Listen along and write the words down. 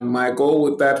my goal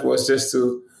with that was just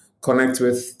to connect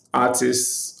with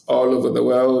artists all over the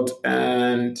world.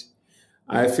 And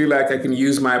I feel like I can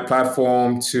use my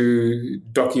platform to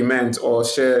document or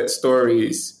share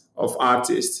stories of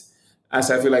artists,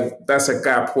 as I feel like that's a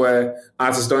gap where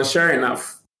artists don't share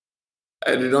enough.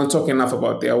 They don't talk enough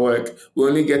about their work. We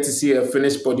only get to see a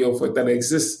finished body of work that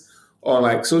exists on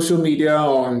like social media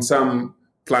or on some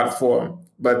platform.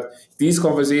 But these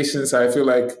conversations, I feel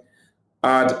like,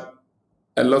 add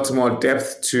a lot more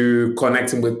depth to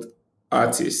connecting with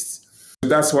artists.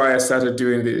 That's why I started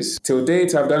doing this. Till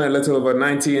date, I've done a little over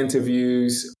 90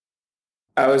 interviews.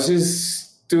 I was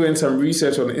just doing some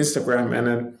research on Instagram, and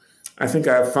then I think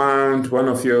I found one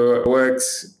of your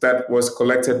works that was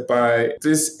collected by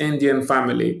this Indian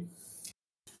family.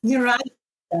 You're right.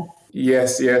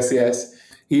 Yes, yes, yes.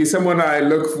 He's someone I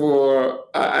look for.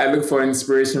 I look for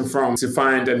inspiration from to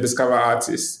find and discover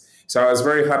artists. So I was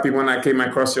very happy when I came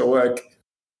across your work,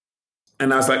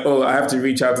 and I was like, "Oh, I have to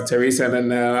reach out to Teresa,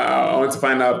 and then I want to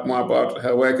find out more about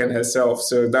her work and herself."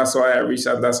 So that's why I reached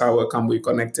out. That's how we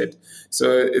connected.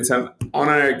 So it's an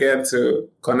honor again to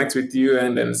connect with you,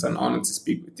 and then it's an honor to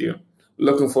speak with you.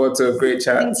 Looking forward to a great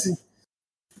chat.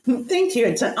 Thank you.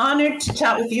 It's an honor to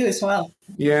chat with you as well.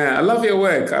 Yeah, I love your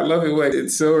work. I love your work.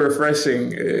 It's so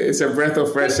refreshing. It's a breath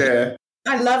of fresh air.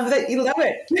 I love that you love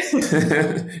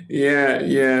it. Yeah,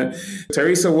 yeah.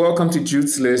 Teresa, welcome to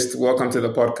Jude's List. Welcome to the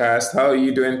podcast. How are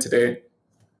you doing today?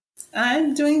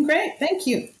 I'm doing great. Thank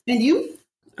you. And you?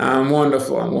 I'm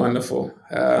wonderful. I'm wonderful.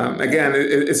 Again,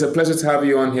 it's a pleasure to have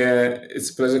you on here. It's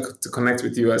a pleasure to connect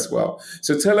with you as well.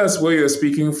 So tell us where you're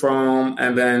speaking from,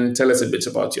 and then tell us a bit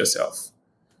about yourself.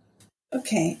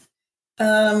 Okay.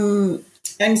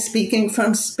 I'm speaking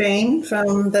from Spain,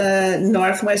 from the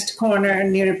northwest corner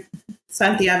near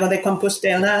Santiago de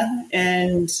Compostela,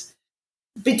 and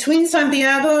between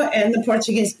Santiago and the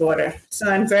Portuguese border. So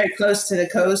I'm very close to the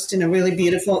coast in a really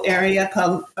beautiful area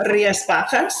called Rias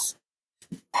Bajas,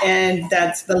 and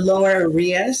that's the lower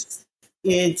Rias.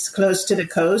 It's close to the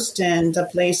coast and a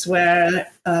place where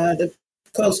the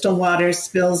coastal water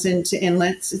spills into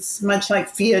inlets. It's much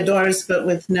like Fiadores, but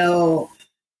with no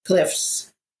cliffs.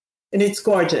 And it's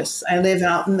gorgeous. I live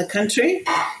out in the country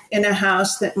in a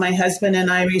house that my husband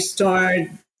and I restored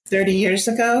 30 years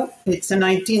ago. It's a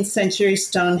 19th century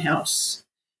stone house.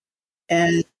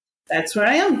 And that's where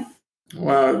I am.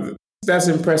 Wow, that's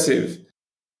impressive.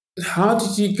 How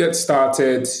did you get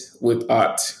started with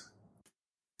art?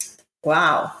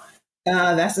 Wow.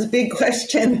 That's a big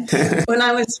question. When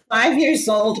I was 5 years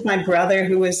old, my brother,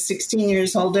 who was 16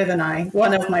 years older than I,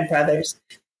 one of my brothers,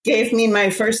 gave me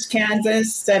my first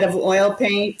canvas set of oil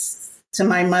paints, to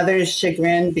my mother's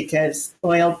chagrin, because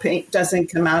oil paint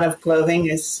doesn't come out of clothing,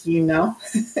 as you know,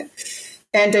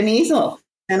 and an easel.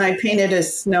 And I painted a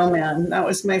snowman. That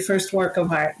was my first work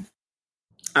of art.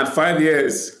 At 5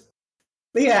 years?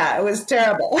 Yeah, it was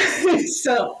terrible.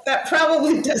 So that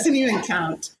probably doesn't even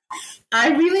count.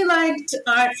 I really liked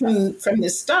art from the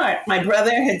start. My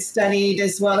brother had studied,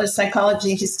 as well as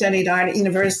psychology, he studied art at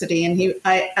university, and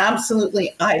I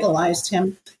absolutely idolized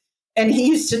him. And he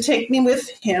used to take me with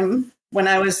him when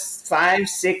I was 5,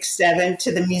 6, 7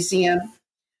 to the museum.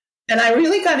 And I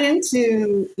really got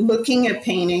into looking at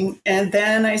painting. And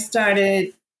then I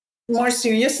started more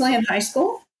seriously in high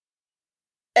school,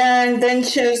 and then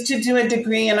chose to do a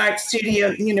degree in art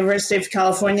studio at the University of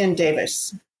California in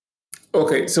Davis.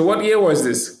 Okay, so what year was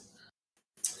this?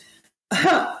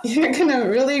 You're going to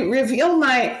really reveal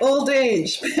my old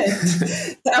age.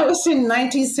 That was in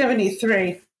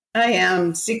 1973. I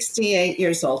am 68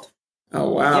 years old. Oh,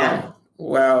 wow. Yeah.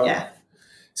 Wow. Yeah.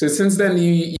 So since then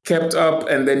you kept up,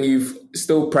 and then you've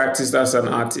still practiced as an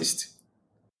artist.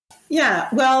 Yeah,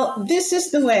 well, this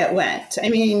is the way it went. I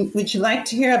mean, would you like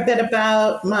to hear a bit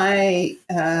about my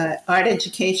art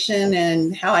education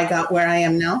and how I got where I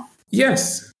am now?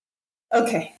 Yes.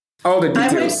 Okay. All the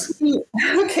details.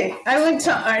 I went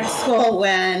to art school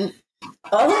when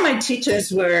all of my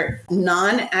teachers were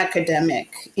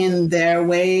non-academic in their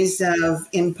ways of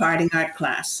imparting art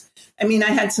class. I mean,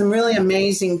 I had some really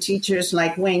amazing teachers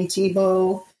like Wayne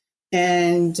Thibault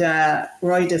and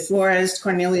Roy DeForest,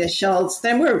 Cornelia Schultz.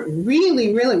 They were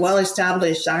really, really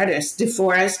well-established artists.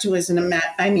 DeForest, who was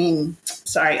Arneson,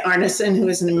 who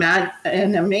was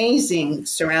an amazing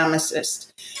ceramicist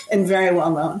and very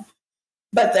well-known.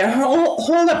 But their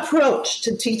whole approach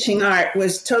to teaching art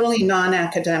was totally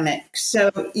non-academic. So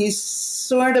you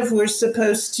sort of were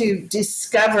supposed to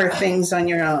discover things on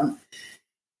your own.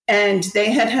 And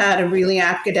they had a really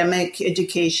academic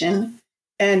education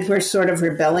and were sort of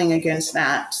rebelling against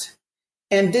that.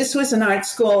 And this was an art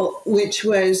school which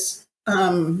was,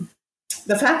 the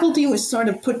faculty was sort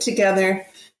of put together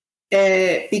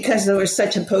because there were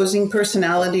such opposing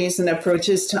personalities and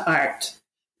approaches to art,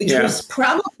 which was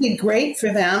probably great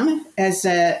for them as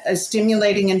a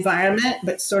stimulating environment,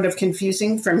 but sort of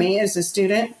confusing for me as a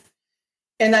student.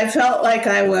 And I felt like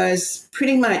I was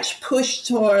pretty much pushed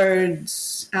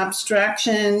towards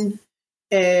abstraction,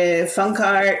 funk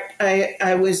art.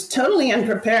 I was totally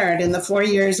unprepared in the 4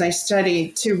 years I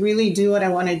studied to really do what I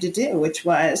wanted to do, which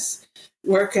was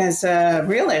work as a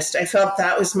realist. I felt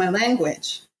that was my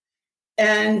language.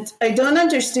 And I don't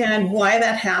understand why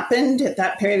that happened at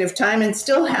that period of time, and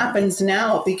still happens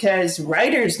now, because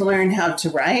writers learn how to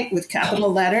write with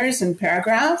capital letters and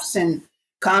paragraphs and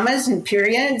commas and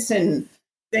periods, and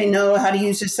they know how to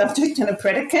use a subject and a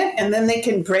predicate, and then they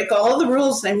can break all the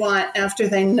rules they want after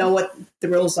they know what the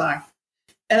rules are.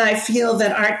 And I feel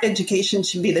that art education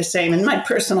should be the same, in my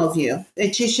personal view,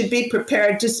 that you should be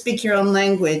prepared to speak your own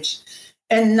language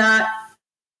and not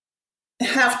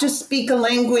have to speak a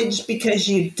language because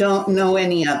you don't know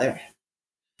any other.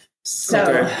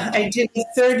 So I did a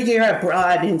third year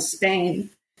abroad in Spain.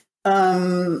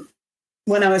 When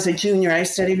I was a junior, I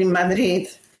studied in Madrid.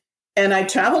 And I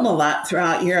traveled a lot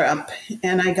throughout Europe,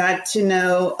 and I got to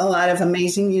know a lot of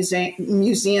amazing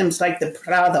museums like the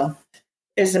Prado.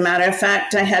 As a matter of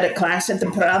fact, I had a class at the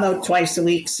Prado twice a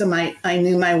week, so I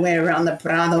knew my way around the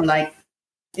Prado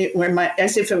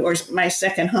as if it was my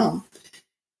second home.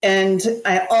 And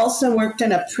I also worked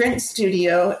in a print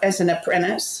studio as an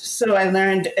apprentice, so I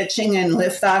learned etching and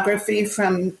lithography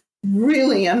from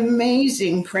really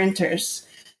amazing printers.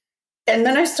 And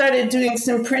then I started doing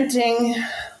some printing.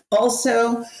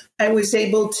 Also, I was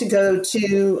able to go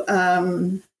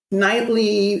to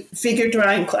nightly figure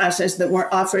drawing classes that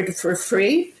were offered for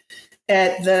free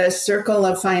at the Circle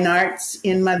of Fine Arts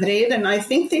in Madrid, and I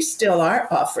think they still are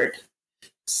offered.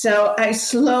 So I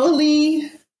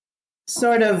slowly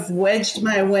sort of wedged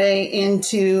my way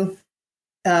into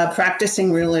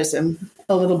practicing realism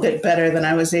a little bit better than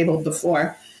I was able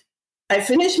before. I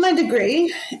finished my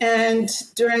degree, and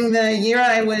during the year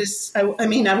I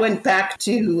went back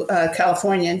to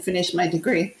California and finished my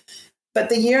degree. But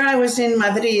the year I was in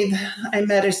Madrid, I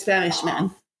met a Spanish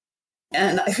man,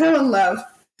 and I fell in love.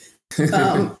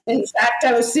 In fact,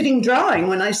 I was sitting drawing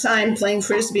when I saw him playing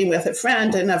Frisbee with a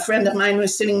friend, and a friend of mine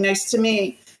was sitting next to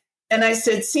me. And I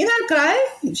said, "See that guy?"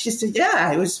 And she said,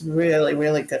 "Yeah, he was really,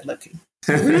 really good looking.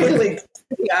 Really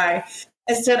good guy."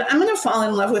 I said, "I'm going to fall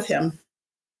in love with him."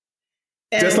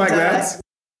 And, just like that?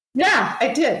 Yeah, I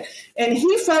did. And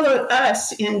he followed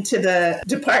us into the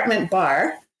department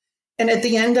bar. And at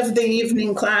the end of the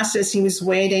evening classes, he was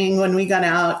waiting when we got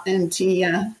out, and he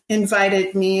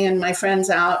invited me and my friends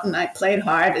out, and I played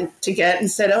hard to get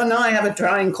and said, "Oh, no, I have a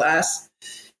drawing class."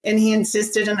 And he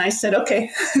insisted, and I said,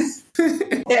 "Okay."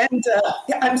 And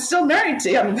I'm still married to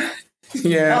him.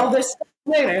 Yeah. All this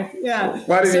later. Yeah.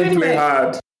 Why did you play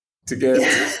hard to get?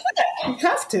 You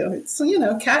have to. It's,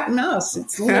 cat and mouse.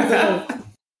 It's a little bit of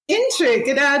intrigue.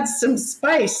 It adds some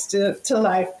spice to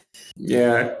life.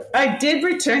 Yeah. I did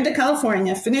return to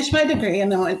California, finish my degree,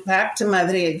 and then went back to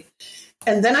Madrid.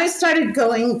 And then I started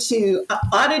going to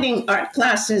auditing art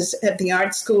classes at the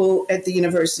art school at the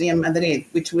University of Madrid,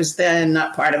 which was then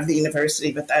not part of the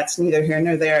university, but that's neither here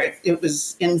nor there. It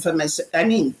was infamous,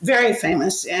 very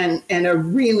famous, and a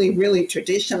really, really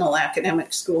traditional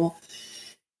academic school.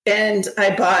 And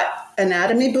I bought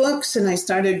anatomy books, and I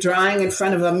started drawing in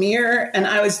front of a mirror, and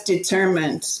I was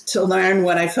determined to learn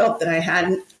what I felt that I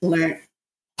hadn't learned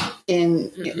at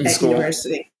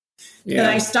university. Yeah.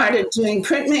 And I started doing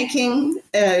printmaking,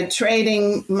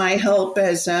 trading my help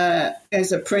as a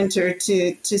printer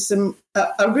to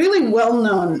a really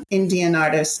well-known Indian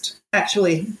artist.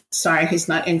 Actually, sorry, he's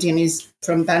not Indian. He's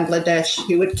from Bangladesh.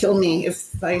 He would kill me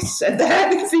if I said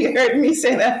that, if he heard me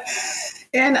say that.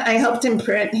 And I helped him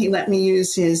print. He let me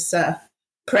use his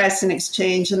press and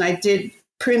exchange. And I did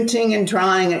printing and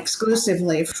drawing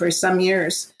exclusively for some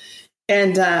years,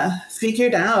 and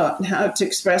figured out how to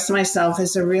express myself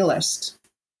as a realist.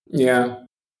 Yeah.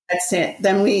 That's it.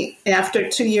 Then after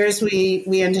 2 years,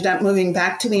 we ended up moving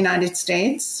back to the United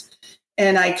States,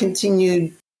 and I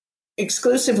continued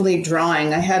exclusively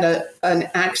drawing. I had an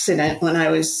accident when I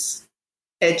was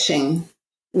etching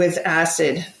with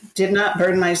acid. Did not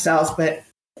burn myself, but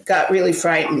got really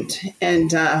frightened.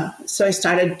 And so I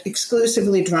started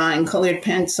exclusively drawing colored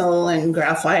pencil and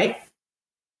graphite.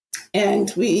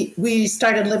 And we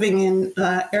started living in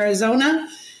Arizona,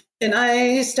 and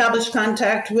I established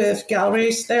contact with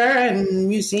galleries there and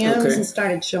museums and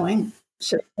started showing.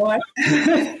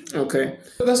 Okay.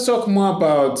 Let's talk more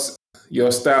about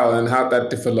your style and how that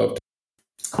developed.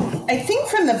 I think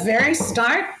from the very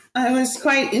start, I was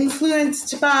quite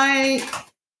influenced by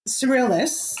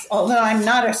surrealists, although I'm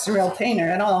not a surreal painter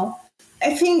at all.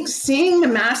 I think seeing the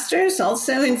masters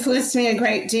also influenced me a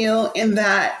great deal in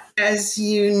that, as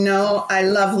you know, I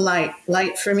love light.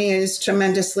 Light for me is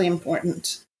tremendously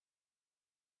important.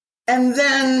 And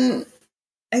then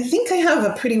I think I have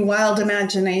a pretty wild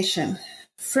imagination.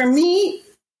 For me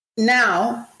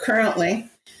now, currently,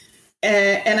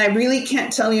 and I really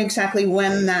can't tell you exactly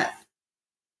when that,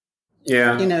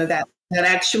 that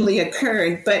actually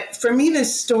occurred. But for me,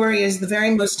 this story is the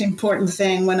very most important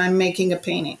thing when I'm making a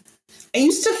painting. I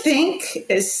used to think,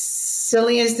 as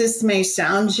silly as this may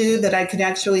sound you, that I could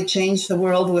actually change the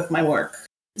world with my work.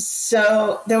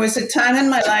 So there was a time in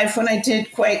my life when I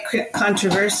did quite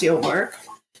controversial work,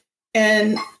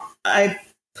 and I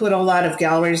put a lot of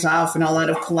galleries off and a lot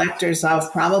of collectors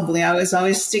off. Probably I was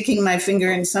always sticking my finger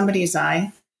in somebody's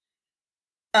eye.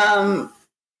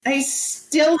 I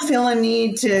still feel a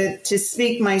need to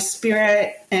speak my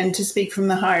spirit and to speak from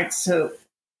the heart. So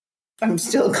I'm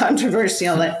still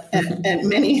controversial at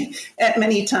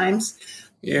many times.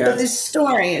 Yeah. But this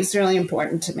story is really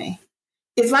important to me.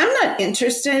 If I'm not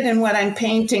interested in what I'm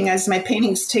painting, as my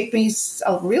paintings take me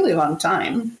a really long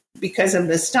time because of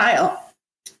the style,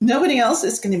 nobody else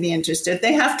is going to be interested.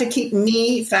 They have to keep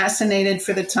me fascinated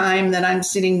for the time that I'm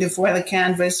sitting before the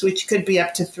canvas, which could be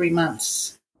up to 3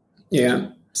 months. Yeah.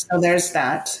 So there's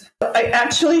that. I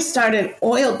actually started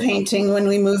oil painting when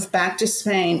we moved back to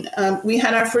Spain. We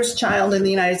had our first child in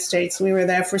the United States. We were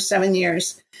there for 7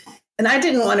 years. And I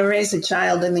didn't want to raise a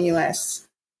child in the U.S.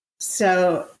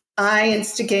 So I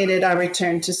instigated our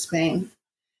return to Spain.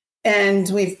 And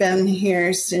we've been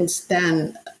here since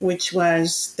then, which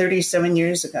was 37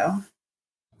 years ago.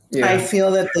 Yeah. I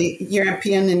feel that the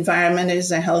European environment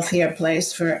is a healthier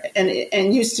place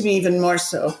and used to be even more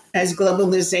so as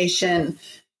globalization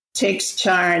takes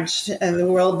charge and the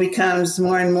world becomes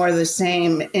more and more the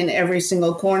same in every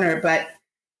single corner. But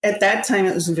at that time,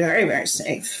 it was very, very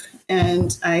safe.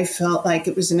 And I felt like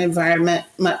it was an environment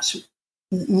much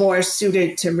more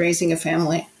suited to raising a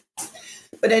family.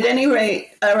 But at any rate,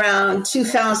 around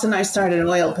 2000, I started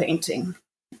oil painting.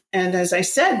 And as I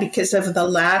said, because of the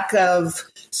lack of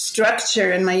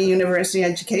structure in my university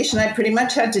education, I pretty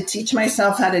much had to teach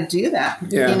myself how to do that.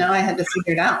 Yeah. I had to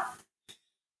figure it out.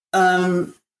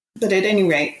 But at any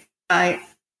rate, I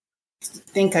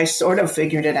think I sort of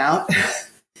figured it out.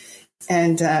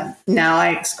 And now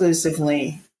I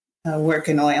exclusively work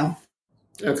in oil.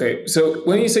 Okay. So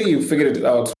when you say you figured it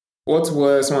out, what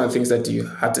were some of the things that you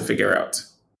had to figure out?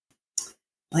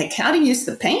 Like how to use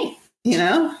the paint,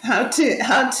 how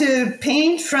to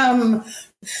paint from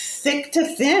thick to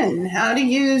thin, how to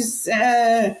use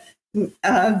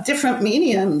different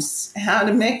mediums, how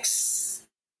to mix,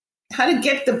 how to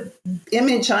get the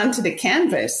image onto the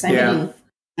canvas. I mean,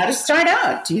 how to start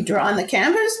out. Do you draw on the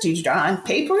canvas? Do you draw on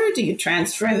paper? Do you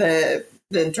transfer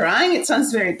the drawing? It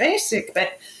sounds very basic,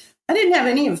 but I didn't have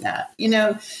any of that.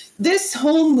 This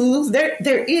whole move,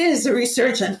 there is a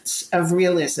resurgence of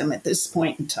realism at this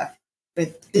point in time,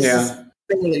 but this is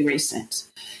really recent.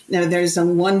 There's a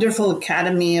wonderful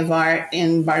Academy of Art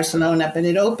in Barcelona, but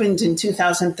it opened in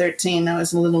 2013. That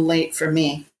was a little late for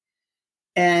me.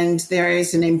 And there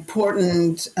is an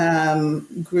important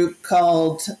group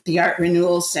called the Art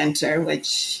Renewal Center,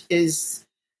 which is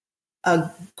a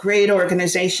great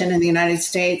organization in the United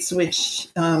States, which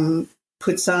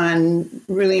puts on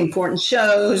really important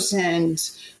shows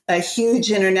and a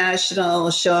huge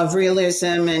international show of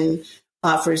realism and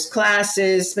offers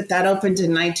classes, but that opened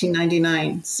in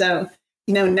 1999. So,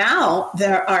 now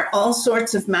there are all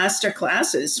sorts of master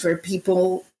classes for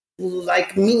people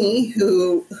like me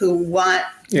who want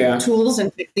tools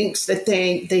and techniques that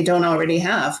they don't already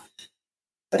have.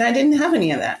 But I didn't have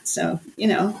any of that. So,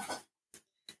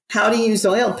 how to use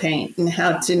oil paint and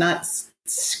how to not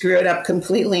screw it up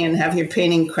completely and have your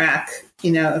painting crack,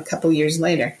 a couple years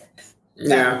later.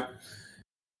 Yeah.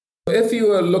 If you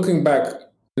were looking back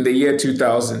in the year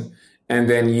 2000 and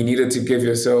then you needed to give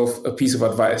yourself a piece of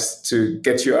advice to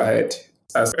get you ahead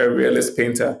as a realist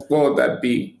painter, what would that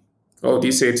be? What would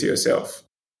you say to yourself?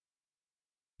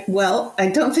 Well, I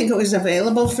don't think it was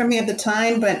available for me at the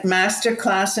time, but master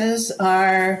classes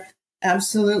are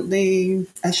absolutely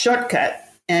a shortcut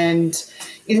and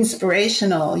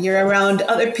inspirational. You're around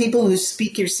other people who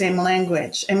speak your same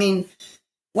language. I mean,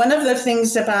 one of the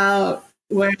things about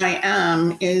where I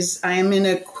am is I am in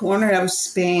a corner of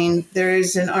Spain. There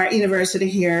is an art university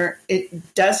here.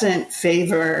 It doesn't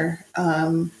favor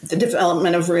the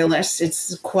development of realists.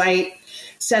 It's quite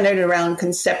centered around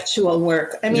conceptual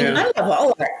work. I mean, I love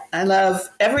all art. I love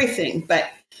everything, but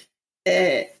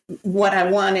the way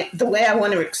I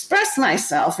want to express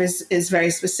myself is very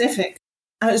specific.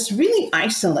 I was really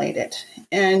isolated.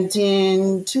 And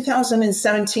in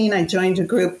 2017, I joined a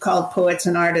group called Poets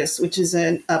and Artists, which is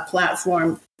a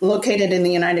platform located in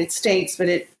the United States, but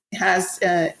it has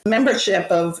a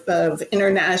membership of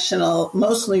international,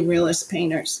 mostly realist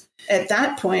painters. At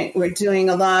that point, we're doing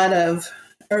a lot of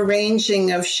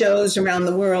arranging of shows around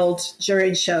the world,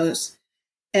 juried shows.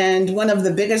 And one of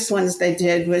the biggest ones they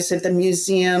did was at the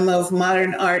Museum of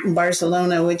Modern Art in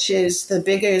Barcelona, which is the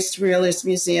biggest realist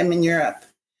museum in Europe.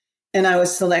 And I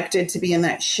was selected to be in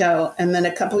that show. And then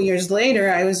a couple years later,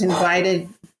 I was invited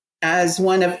as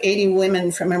one of 80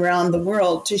 women from around the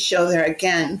world to show there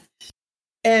again.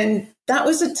 And that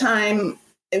was a time,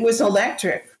 it was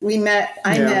electric. I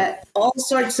met all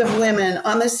sorts of women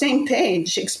on the same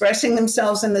page, expressing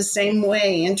themselves in the same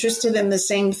way, interested in the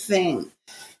same thing.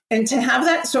 And to have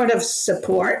that sort of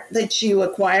support that you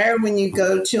acquire when you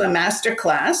go to a master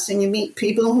class and you meet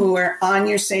people who are on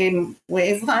your same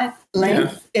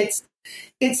wavelength, it's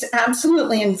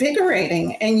absolutely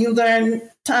invigorating. And you learn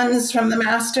tons from the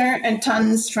master and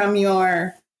tons from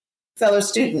your fellow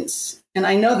students. And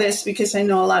I know this because I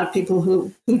know a lot of people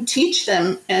who teach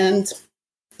them and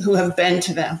who have been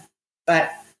to them,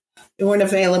 but they weren't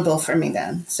available for me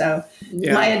then. So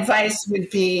my advice would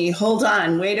be, hold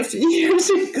on, wait a few years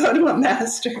and go to a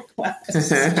master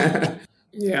class.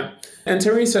 Yeah. And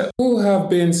Teresa, who have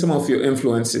been some of your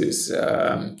influences?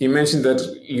 You mentioned that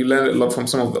you learned a lot from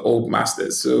some of the old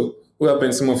masters. So who have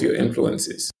been some of your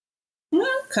influences? Well,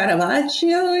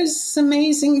 Caravaggio is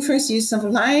amazing for his use of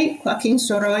light. Joaquin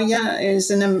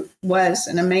Sorolla was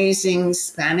an amazing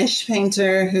Spanish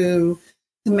painter who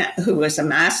was a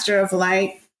master of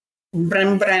light.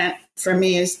 Rembrandt, for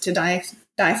me, is to die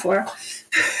for.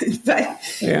 But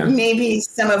maybe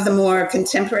some of the more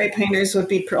contemporary painters would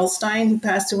be Perlstein, who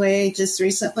passed away just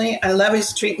recently. I love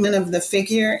his treatment of the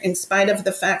figure, in spite of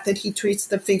the fact that he treats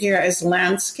the figure as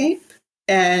landscape.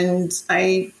 And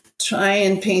I try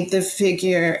and paint the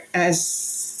figure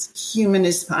as human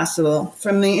as possible.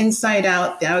 From the inside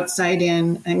out, the outside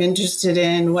in, I'm interested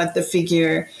in what the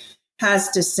figure has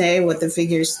to say, what the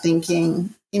figure's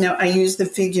thinking. I use the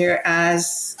figure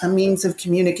as a means of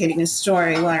communicating a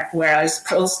story, whereas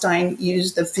Perlstein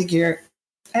used the figure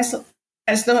as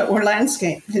though it were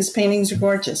landscape. His paintings are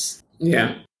gorgeous.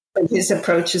 Yeah. But his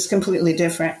approach is completely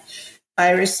different.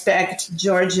 I respect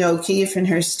Georgia O'Keeffe and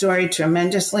her story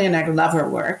tremendously, and I love her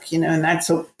work, and that's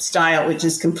a style which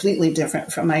is completely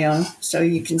different from my own. So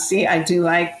you can see I do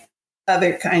like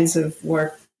other kinds of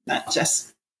work, not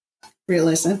just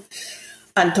realism.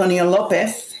 Antonio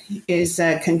Lopez is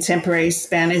a contemporary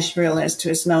Spanish realist who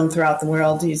is known throughout the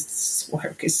world. His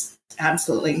work is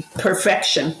absolutely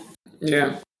perfection.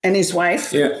 Yeah. And his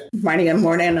wife, Maria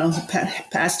Moreno, who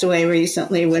passed away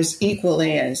recently, was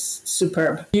equally as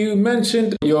superb. You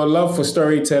mentioned your love for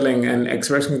storytelling and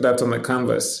expressing that on the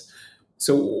canvas.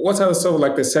 So what are sort of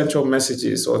like the central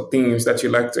messages or themes that you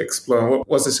like to explore?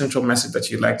 What's the central message that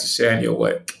you like to share in your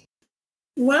work?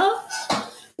 Well,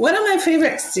 one of my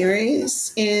favorite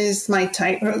series is my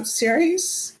tightrope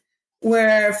series,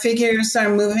 where figures are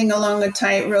moving along a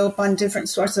tightrope on different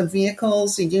sorts of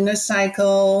vehicles, a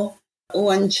unicycle,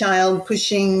 one child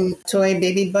pushing a toy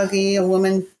baby buggy, a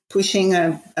woman pushing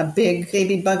a big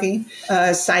baby buggy,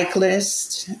 a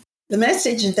cyclist. The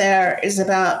message there is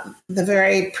about the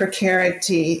very precarious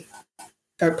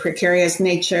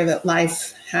nature that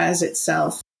life has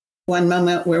itself. One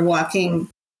moment we're walking,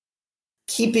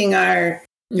 keeping our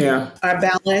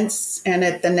balance, and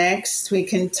at the next we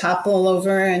can topple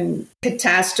over and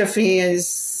catastrophe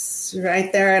is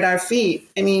right there at our feet.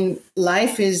 I mean,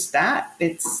 life is that.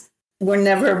 We're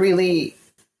never really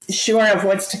sure of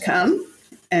what's to come,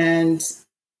 and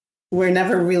we're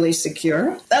never really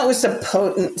secure. That was a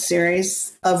potent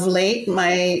series. Of late,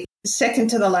 my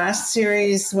second to the last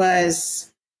series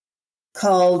was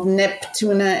called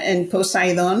Neptuna and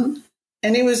Poseidon,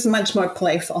 and it was much more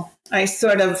playful. I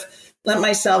sort of let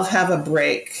myself have a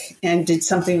break and did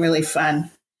something really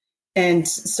fun and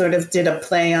sort of did a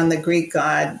play on the Greek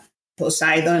god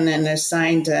Poseidon and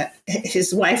assigned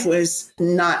his wife was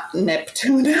not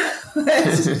Neptuna.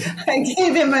 I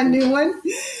gave him a new one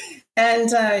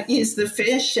and used the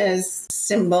fish as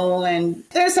symbol. And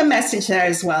there's a message there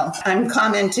as well. I'm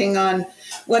commenting on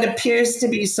what appears to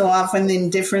be so often the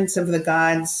indifference of the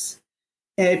gods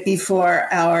before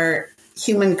our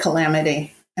human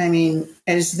calamity. I mean,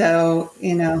 as though,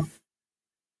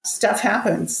 stuff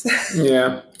happens.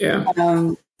 Yeah.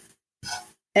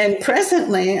 And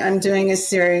presently, I'm doing a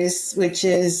series, which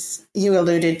is, you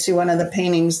alluded to one of the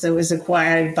paintings that was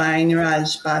acquired by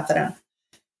Niraj Batra,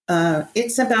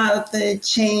 It's about the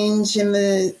change in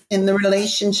the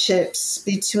relationships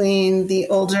between the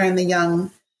older and the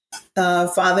young.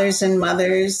 Fathers and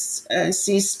mothers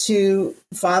cease to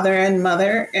father and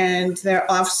mother, and their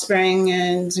offspring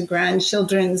and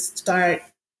grandchildren start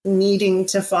needing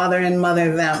to father and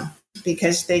mother them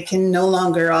because they can no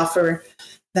longer offer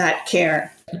that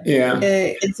care. Yeah.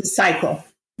 It's a cycle,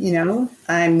 you know.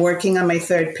 I'm working on my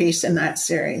third piece in that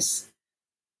series.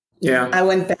 Yeah. I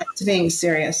went back to being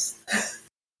serious.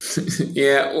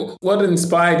 Yeah. What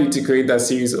inspired you to create that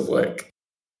series of work?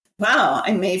 Wow,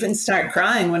 I may even start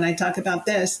crying when I talk about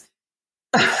this.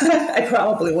 I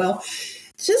probably will.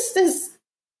 Just this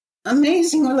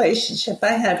amazing relationship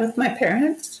I had with my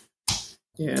parents.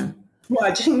 Yeah.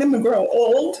 Watching them grow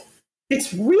old.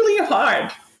 It's really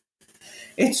hard.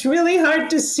 It's really hard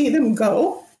to see them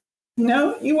go. You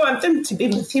know, you want them to be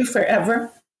with you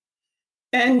forever.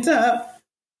 And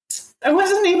I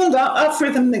wasn't able to offer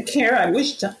them the care I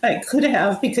wished I could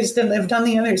have because they lived on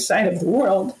the other side of the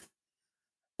world.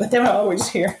 But they were always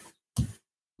here.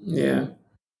 Yeah.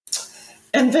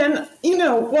 And then, you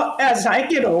know, well, as I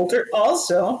get older,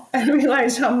 also, I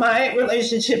realize how my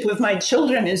relationship with my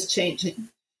children is changing.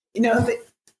 You know,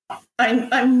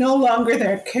 I'm no longer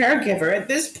their caregiver. At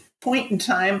this point in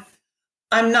time,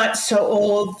 I'm not so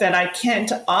old that I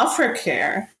can't offer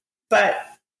care, but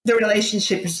the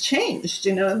relationship has changed.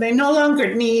 You know, they no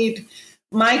longer need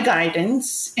my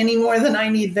guidance any more than I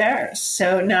need theirs.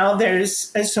 So now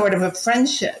there's a sort of a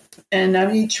friendship and a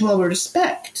mutual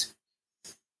respect.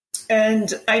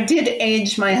 And I did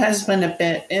age my husband a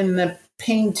bit in the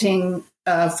painting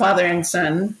Father and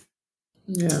Son.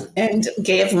 Yeah. And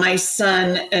gave my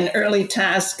son an early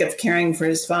task of caring for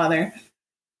his father.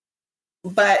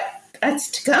 But that's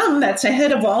to come. That's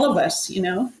ahead of all of us, you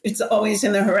know. It's always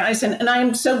in the horizon. And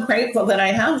I'm so grateful that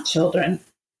I have children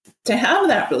to have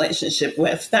that relationship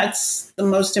with. That's the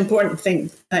most important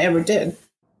thing I ever did.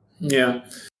 Yeah.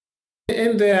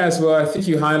 In there as well, I think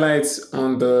you highlight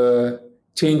on the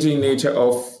changing nature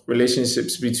of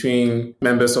relationships between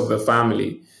members of the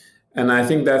family. And I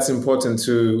think that's important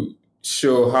to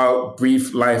show how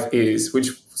brief life is, which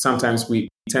sometimes we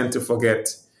tend to forget.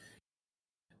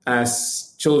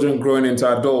 As children growing into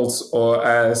adults or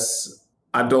as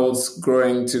adults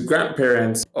growing to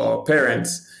grandparents or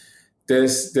parents,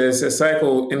 there's a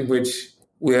cycle in which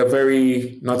we are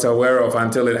very not aware of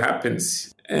until it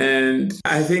happens. And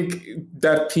I think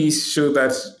that piece showed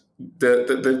that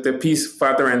the piece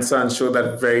Father and Son showed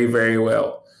that very, very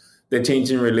well. The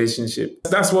changing relationship.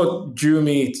 That's what drew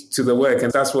me to the work,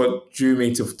 and that's what drew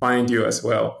me to find you as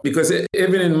well. Because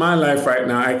even in my life right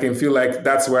now, I can feel like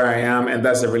that's where I am, and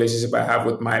that's the relationship I have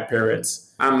with my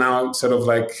parents. I'm now sort of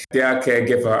like their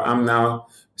caregiver. I'm now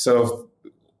sort of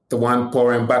the one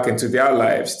pouring back into their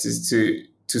lives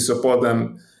to support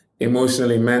them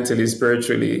emotionally, mentally,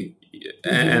 spiritually,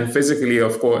 and physically,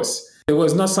 of course. It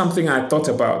was not something I thought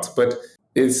about, but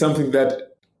it's something that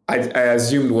I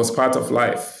assumed was part of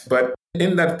life. But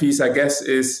in that piece, I guess,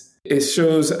 it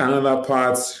shows another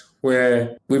part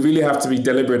where we really have to be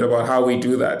deliberate about how we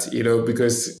do that, you know,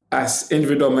 because as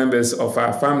individual members of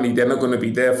our family, they're not going to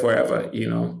be there forever, you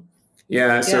know.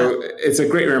 Yeah, so it's a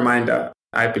great reminder,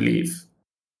 I believe.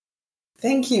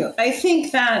 Thank you. I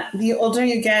think that the older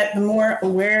you get, the more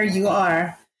aware you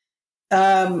are.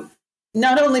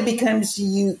 Not only because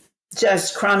you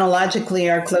just chronologically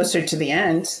are closer to the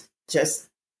end, just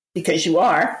because you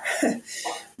are,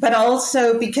 but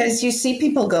also because you see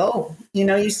people go. You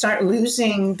know, you start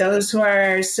losing those who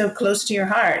are so close to your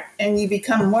heart, and you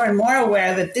become more and more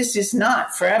aware that this is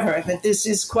not forever, that this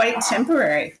is quite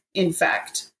temporary, in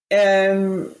fact.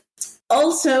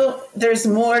 Also, there's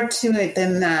more to it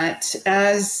than that.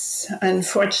 As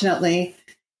unfortunately,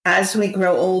 as we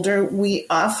grow older, we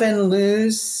often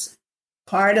lose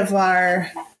part of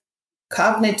our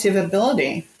cognitive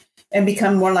ability and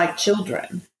become more like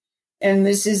children. And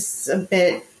this is a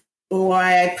bit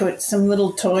why I put some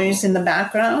little toys in the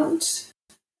background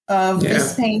of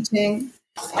this painting.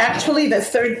 Actually, the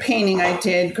third painting I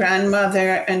did,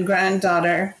 Grandmother and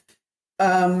Granddaughter,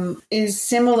 is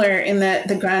similar in that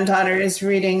the granddaughter is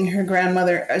reading her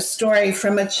grandmother a story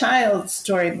from a child's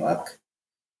storybook.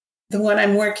 The one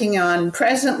I'm working on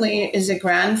presently is a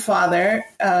grandfather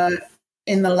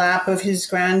in the lap of his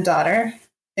granddaughter,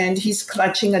 and he's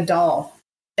clutching a doll.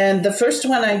 And the first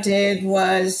one I did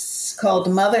was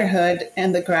called Motherhood,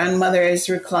 and the grandmother is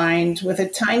reclined with a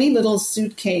tiny little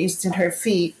suitcase at her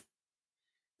feet,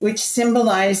 which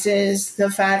symbolizes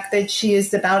the fact that she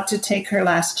is about to take her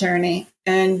last journey,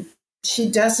 and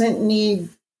she doesn't need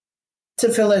to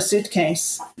fill a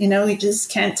suitcase. You know, we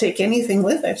just can't take anything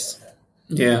with us.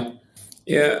 Yeah.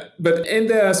 Yeah, but in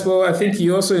there as well, I think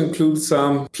you also include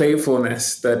some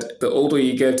playfulness that the older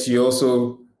you get, you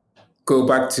also go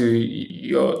back to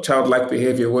your childlike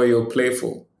behavior where you're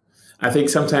playful. I think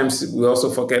sometimes we also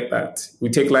forget that. We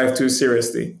take life too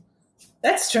seriously.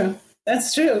 That's true.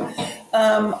 That's true.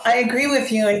 I agree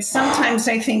with you. And sometimes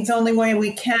I think the only way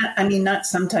we can, I mean, not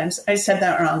sometimes, I said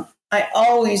that wrong. I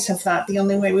always have thought the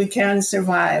only way we can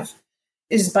survive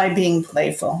is by being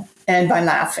playful and by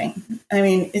laughing. I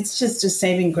mean, it's just a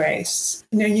saving grace.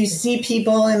 You know, you see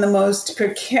people in the most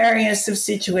precarious of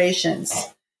situations,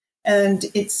 and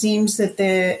it seems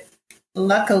that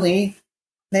luckily,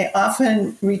 they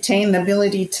often retain the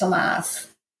ability to laugh,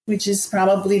 which is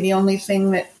probably the only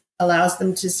thing that allows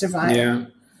them to survive. Yeah.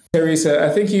 Teresa, I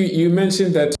think you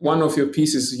mentioned that one of your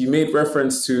pieces, you made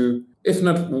reference to, if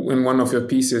not in one of your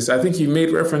pieces, I think you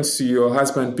made reference to your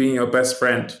husband being your best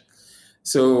friend.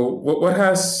 So, what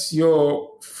has your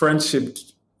friendship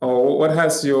or what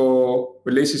has your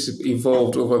relationship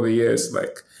evolved over the years?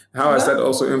 Like, how has that Well,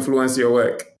 also influenced your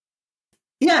work?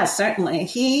 yeah, certainly.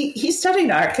 He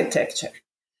studied architecture.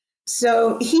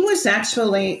 So he was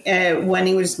actually, when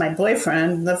he was my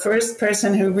boyfriend, the first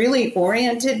person who really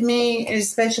oriented me,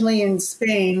 especially in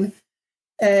Spain,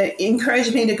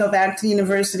 encouraged me to go back to the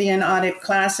university and audit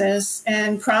classes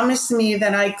and promised me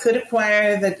that I could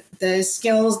acquire the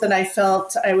skills that I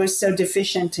felt I was so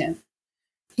deficient in.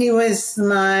 He was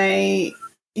my,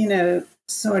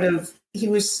 sort of, he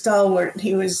was stalwart.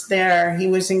 He was there. He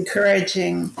was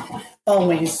encouraging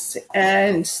always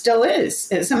and still is.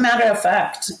 As a matter of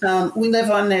fact, we live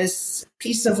on this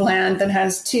piece of land that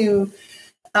has two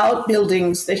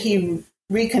outbuildings that he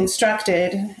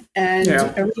reconstructed. And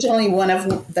Yeah, originally, one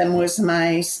of them was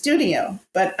my studio.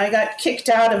 But I got kicked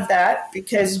out of that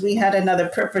because we had another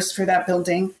purpose for that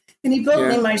building. And he built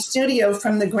me yeah. my studio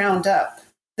from the ground up,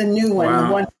 the new one,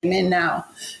 the one Wow. I'm in now.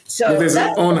 With So his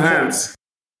that's own hands.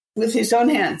 with his own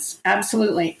hands,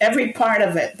 absolutely. Every part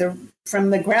of it, from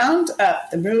the ground up,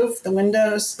 the roof, the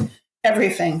windows,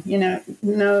 everything.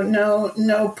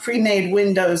 No pre-made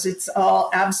windows. It's all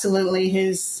absolutely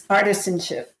his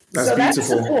artisanship. That's So that's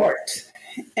beautiful. support.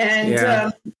 And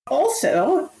Yeah,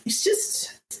 also,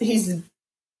 he's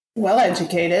well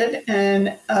educated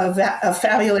and a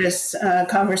fabulous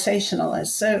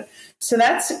conversationalist. So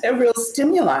that's a real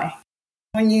stimuli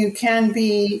when you can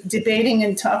be debating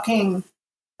and talking.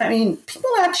 I mean, people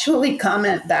actually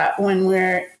comment that when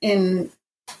we're in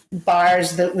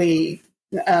bars that we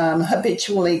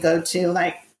habitually go to,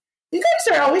 like, you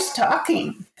guys are always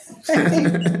talking.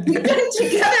 You've been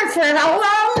together for how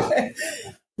long?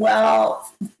 Well,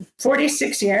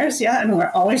 46 years, yeah, and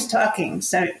we're always talking.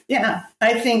 So, yeah,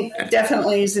 I think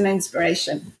definitely is an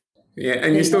inspiration. yeah.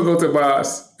 And you You still know? go to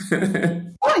bars.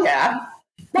 Oh, yeah.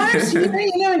 Bars,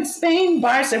 in Spain,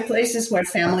 bars are places where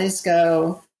families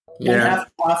go and Yeah, have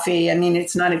coffee. I mean,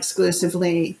 it's nothing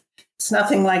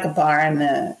like a bar in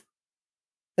the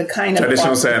kind of bar.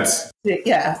 traditional sense.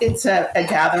 Yeah, it's a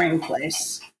gathering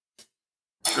place.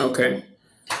 Okay,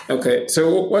 okay.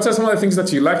 So, what are some of the things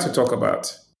that you like to talk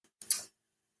about?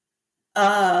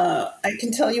 I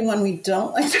can tell you one we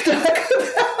don't like to talk about.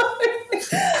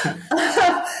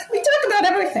 We talk about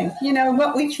everything,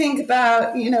 what we think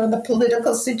about, the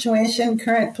political situation,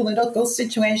 current political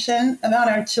situation, about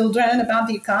our children, about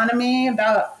the economy,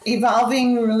 about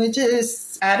evolving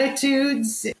religious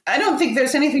attitudes. I don't think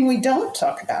there's anything we don't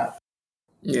talk about.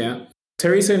 Yeah.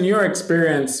 Teresa, in your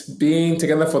experience, being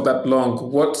together for that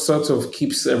long, what sort of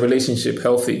keeps a relationship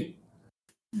healthy?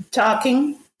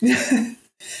 Talking,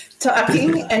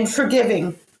 talking and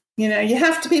forgiving. You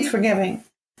have to be forgiving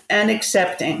and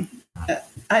accepting.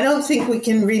 I don't think we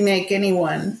can remake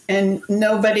anyone, and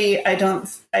nobody.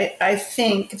 I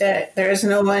think that there is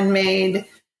no one made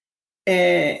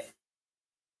uh,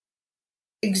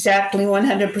 exactly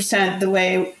 100% the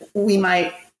way we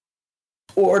might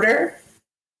order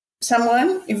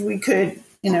someone. If we could,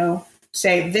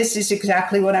 say this is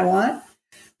exactly what I want.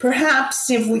 Perhaps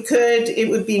if we could, it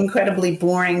would be incredibly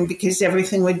boring because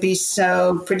everything would be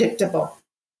so predictable.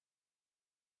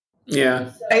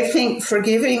 Yeah, I think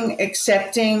forgiving,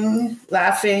 accepting,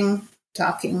 laughing,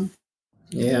 talking.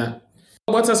 yeah.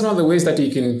 What are some of the ways that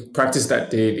you can practice that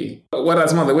daily? What are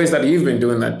some of the ways that you've been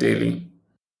doing that daily?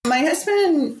 My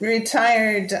husband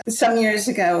retired some years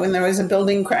ago when there was a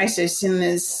building crisis in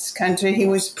this country. He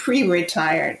was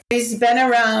pre-retired. He's been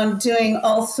around doing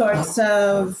all sorts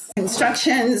of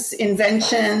constructions,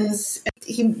 inventions.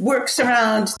 He works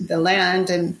around the land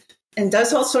and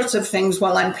does all sorts of things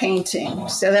while I'm painting.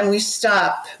 So then we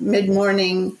stop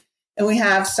mid-morning and we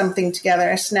have something together,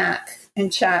 a snack,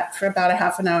 and chat for about a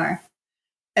half an hour.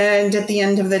 And at the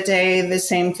end of the day, the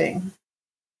same thing.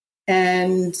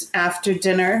 And after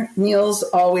dinner, meals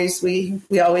we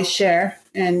always share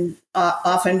and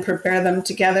often prepare them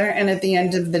together. And at the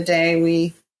end of the day,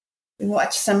 we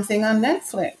watch something on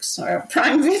Netflix or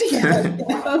Prime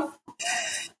Video.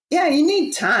 Yeah, you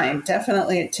need time.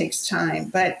 Definitely, it takes time.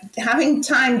 But having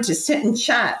time to sit and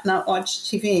chat, not watch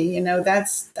TV,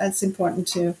 that's important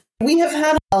too. We have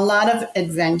had a lot of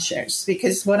adventures,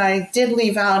 because what I did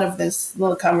leave out of this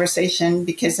little conversation,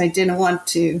 because I didn't want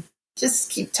to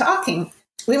just keep talking.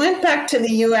 We went back to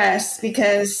the US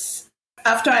because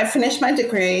after I finished my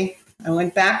degree, I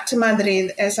went back to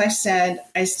Madrid. As I said,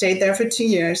 I stayed there for 2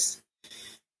 years.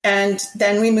 And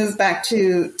then we moved back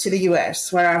to the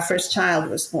US, where our first child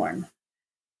was born.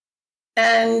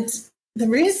 And the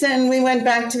reason we went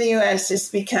back to the US is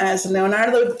because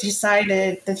Leonardo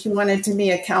decided that he wanted to be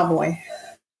a cowboy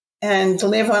and to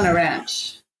live on a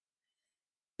ranch.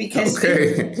 Because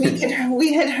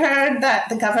we had heard that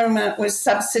the government was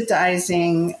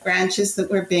subsidizing ranches that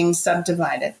were being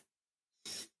subdivided.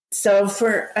 So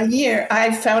for a year,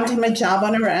 I found him a job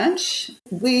on a ranch.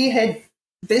 We had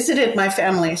visited my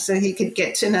family so he could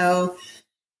get to know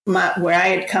where I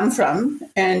had come from,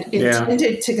 and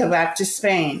intended to go back to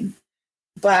Spain.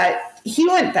 But he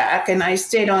went back and I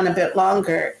stayed on a bit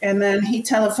longer. And then he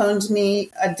telephoned me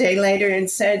a day later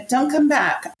and said, "Don't come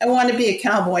back. I want to be a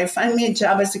cowboy. Find me a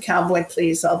job as a cowboy,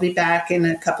 please. I'll be back in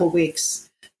a couple of weeks."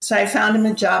 So I found him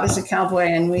a job as a cowboy,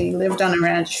 and we lived on a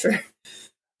ranch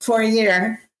for a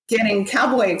year, getting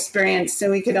cowboy experience so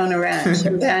we could own a ranch.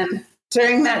 And then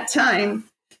during that time,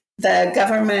 the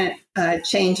government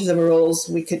changed the rules.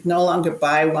 We could no longer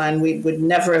buy one. We would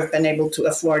never have been able to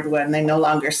afford one. They no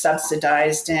longer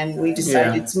subsidized, and we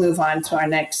decided to move on to our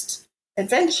next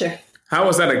adventure. How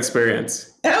was that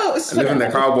experience? That was living the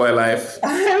cowboy life.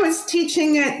 I was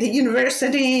teaching at the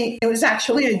university. It was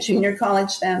actually a junior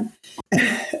college then.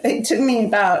 It took me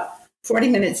about 40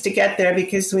 minutes to get there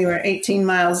because we were 18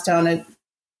 miles down a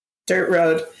dirt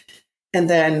road and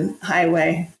then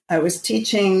highway. I was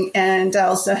teaching, and I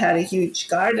also had a huge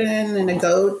garden and a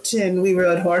goat, and we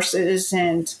rode horses,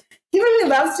 and he really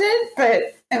loved it.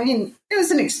 But I mean, it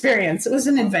was an experience. It was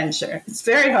an adventure. It's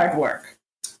very hard work.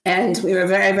 And we were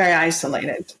very, very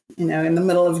isolated, in the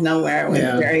middle of nowhere with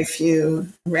very few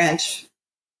ranch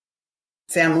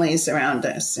families around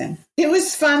us. And it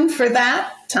was fun for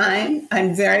that time.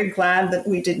 I'm very glad that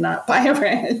we did not buy a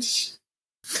ranch.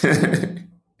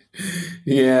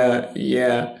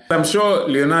 Yeah. I'm sure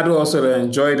Leonardo also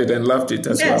enjoyed it and loved it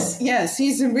as well. Yes.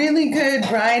 He's a really good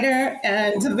writer.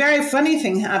 And a very funny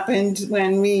thing happened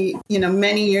when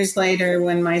many years later,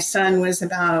 when my son was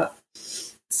about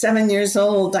 7 years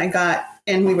old,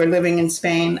 and we were living in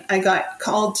Spain, I got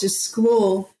called to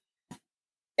school.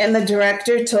 And the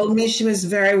director told me she was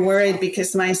very worried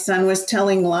because my son was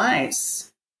telling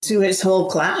lies to his whole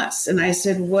class. And I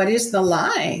said, "What is the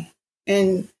lie?"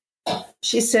 And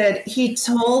she said, "He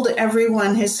told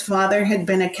everyone his father had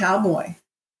been a cowboy."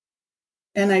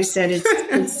 And I said,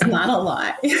 it's not a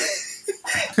lie.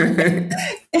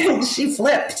 And she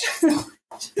flipped.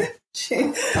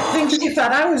 I think she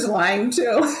thought I was lying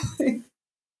too.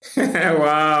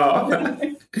 Wow.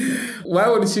 Why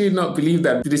would she not believe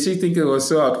that? Did she think it was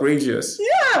so outrageous?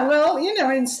 Yeah, well,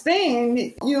 in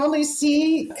Spain, you only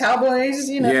see cowboys,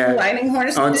 riding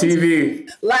horses. On TV.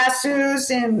 Lassos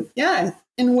and,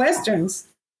 in Westerns.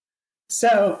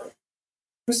 So it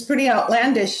was pretty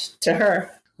outlandish to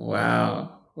her. Wow.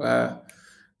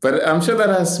 But I'm sure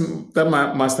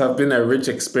that must have been a rich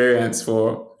experience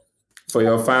for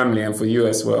your family and for you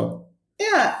as well.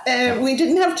 Yeah, we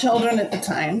didn't have children at the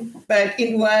time, but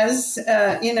it was,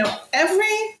 I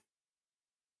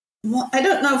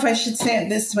don't know if I should say it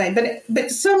this way,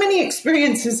 but so many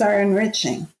experiences are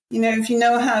enriching. If you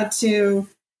know how to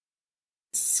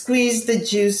squeeze the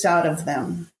juice out of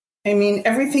them. I mean,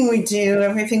 everything we do,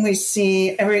 everything we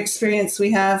see, every experience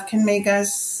we have can make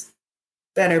us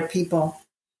better people.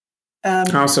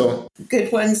 How so?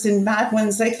 Good ones and bad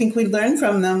ones. I think we learn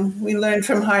from them. We learn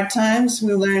from hard times.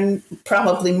 We learn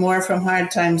probably more from hard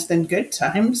times than good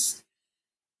times.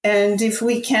 And if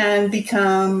we can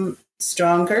become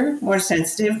stronger, more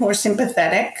sensitive, more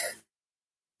sympathetic,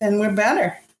 then we're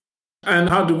better. And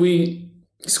how do we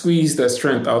squeeze the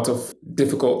strength out of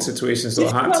difficult situations or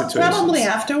hard situations? Probably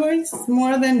afterwards,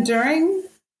 more than during.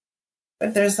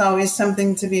 But there's always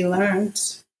something to be learned.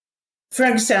 For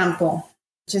example,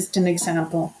 just an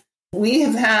example, we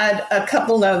have had a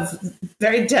couple of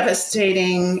very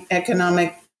devastating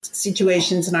economic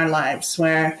situations in our lives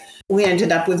where we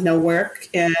ended up with no work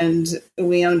and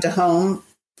we owned a home,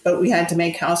 but we had to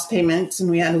make house payments and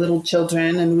we had little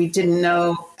children and we didn't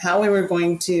know when we were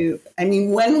going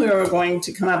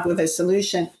to come up with a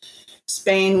solution.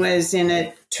 Spain was in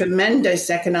a tremendous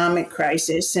economic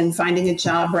crisis, and finding a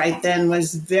job right then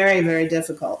was very, very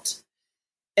difficult.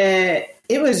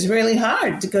 It was really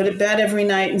hard to go to bed every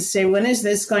night and say, when is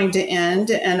this going to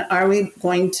end? And are we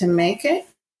going to make it?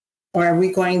 Or are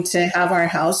we going to have our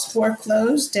house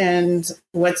foreclosed? And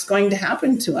what's going to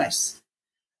happen to us?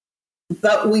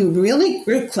 But we really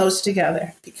grew close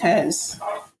together because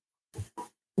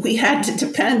we had to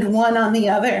depend one on the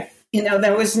other.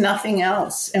 There was nothing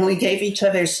else. And we gave each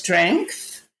other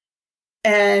strength,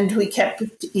 and we kept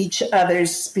each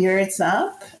other's spirits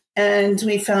up. And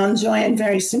we found joy in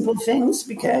very simple things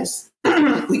because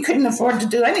we couldn't afford to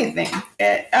do anything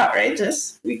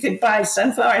outrageous. We could buy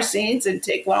sunflower seeds and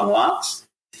take long walks.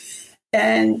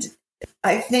 And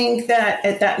I think that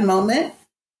at that moment,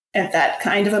 at that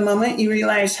kind of a moment, you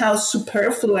realize how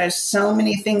superfluous so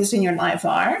many things in your life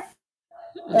are,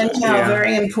 and how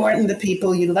very important the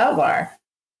people you love are.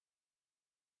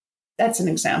 That's an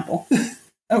example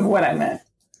of what I meant.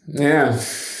 Yeah.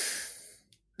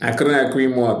 I couldn't agree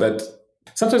more that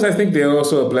sometimes I think they're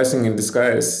also a blessing in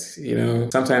disguise.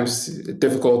 Sometimes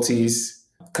difficulties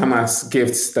come as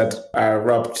gifts that are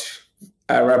wrapped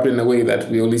in a way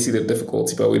that we only see the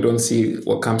difficulty, but we don't see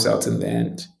what comes out in the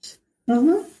end.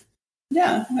 Mm-hmm.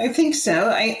 Yeah, I think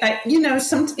so.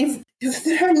 If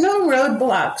there are no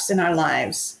roadblocks in our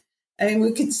lives,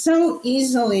 we could so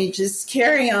easily just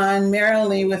carry on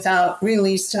merrily without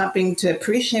really stopping to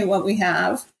appreciate what we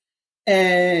have,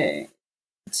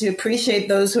 to appreciate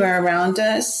those who are around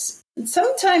us.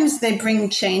 Sometimes they bring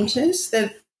changes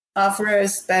that offer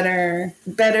us better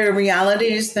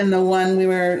realities than the one we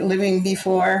were living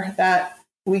before that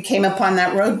we came upon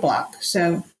that roadblock.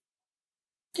 So,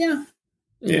 yeah.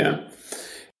 Yeah.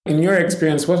 In your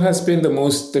experience, what has been the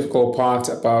most difficult part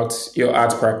about your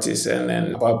art practice and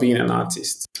then about being an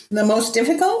artist? The most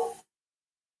difficult?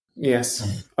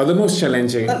 Yes. Or the most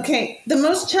challenging? Okay. The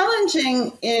most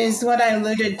challenging is what I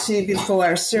alluded to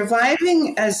before,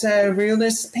 surviving as a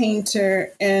realist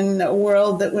painter in a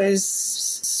world that was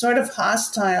sort of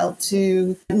hostile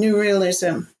to new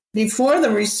realism. Before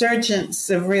the resurgence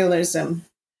of realism,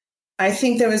 I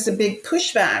think there was a big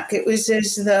pushback. It was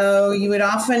as though you would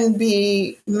often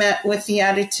be met with the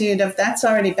attitude of, that's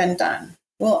already been done.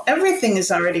 Well, everything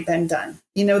has already been done.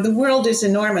 The world is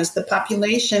enormous. The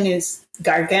population is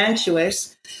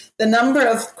gargantuous. The number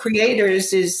of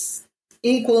creators is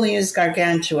equally as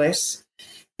gargantuous.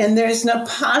 And there's no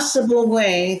possible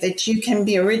way that you can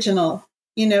be original.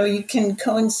 You can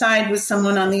coincide with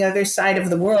someone on the other side of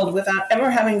the world without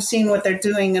ever having seen what they're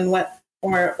doing and what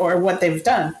they've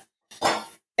done.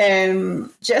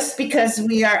 Just because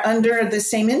we are under the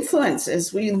same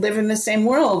influences, we live in the same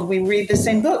world, we read the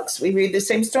same books, we read the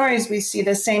same stories, we see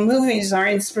the same movies, our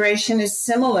inspiration is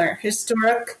similar.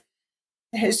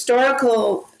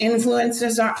 Historical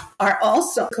influences are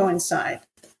also coincide.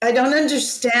 I don't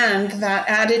understand that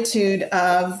attitude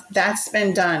of that's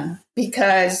been done,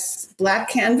 because black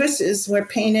canvases were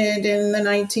painted in the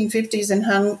 1950s and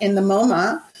hung in the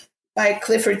MoMA by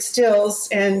Clifford Stills,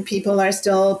 and people are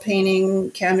still painting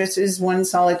canvases one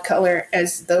solid color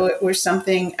as though it were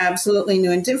something absolutely new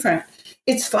and different.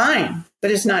 It's fine,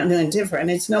 but it's not new and different.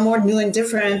 It's no more new and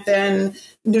different than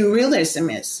new realism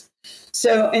is.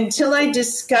 So until I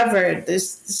discovered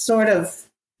this sort of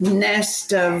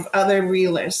nest of other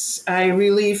realists, I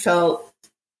really felt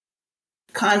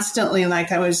constantly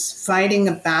like I was fighting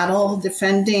a battle,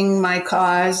 defending my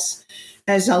cause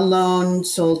as a lone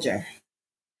soldier.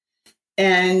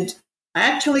 And I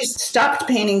actually stopped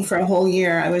painting for a whole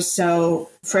year. I was so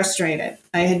frustrated.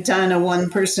 I had done a one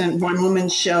woman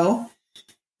show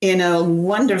in a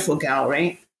wonderful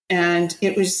gallery. And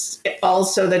it was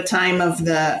also the time of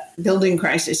the building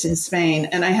crisis in Spain.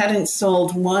 And I hadn't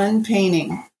sold one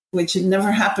painting, which had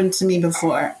never happened to me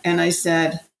before. And I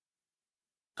said,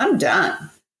 I'm done.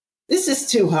 This is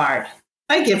too hard.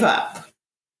 I give up.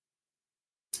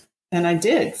 And I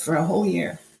did for a whole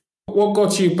year. What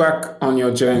got you back on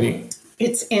your journey?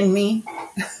 It's in me.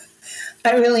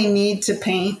 I really need to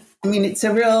paint. I mean, it's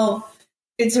a real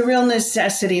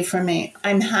necessity for me.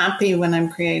 I'm happy when I'm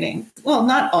creating. Well,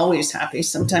 not always happy.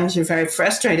 Sometimes you're very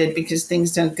frustrated because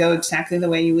things don't go exactly the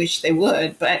way you wish they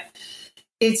would, but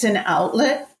it's an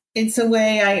outlet. It's a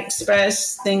way I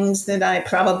express things that I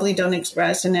probably don't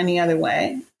express in any other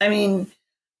way. I mean,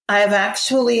 I've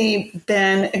actually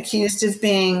been accused of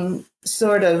being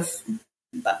sort of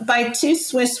by two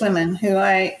Swiss women who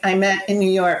I met in New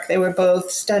York. They were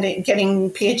both getting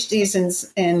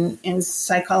PhDs in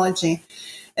psychology.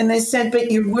 And they said, but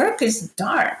your work is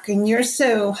dark and you're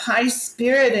so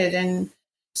high-spirited and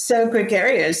so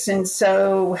gregarious and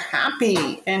so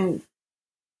happy. And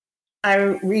I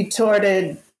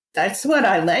retorted, that's what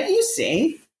I let you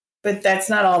see, but that's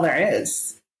not all there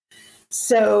is.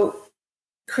 So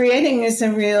creating is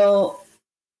a real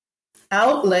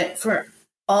outlet for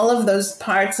all of those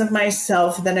parts of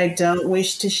myself that I don't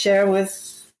wish to share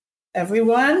with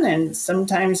everyone and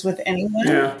sometimes with anyone.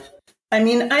 Yeah. I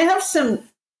mean, I have some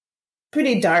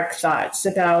pretty dark thoughts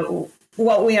about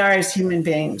what we are as human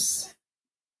beings.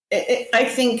 I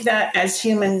think that as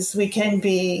humans, we can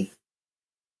be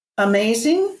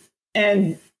amazing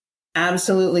and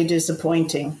absolutely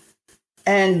disappointing.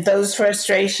 And those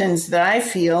frustrations that I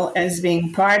feel as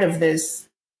being part of this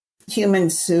human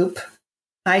soup,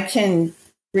 I can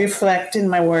reflect in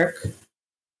my work.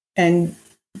 And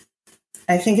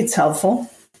I think it's helpful.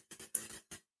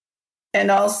 And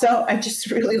also, I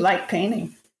just really like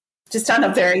painting, just on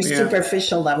a very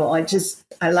superficial level.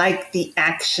 I like the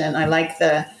action. I like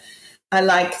the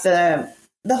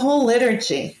whole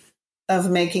liturgy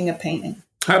of making a painting.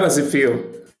 How does it feel?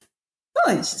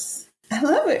 Oh, I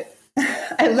love it.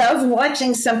 I love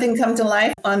watching something come to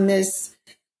life on this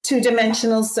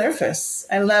two-dimensional surface.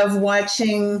 I love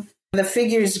watching the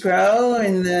figures grow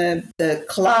and the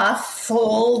cloth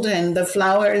fold and the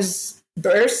flowers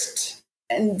burst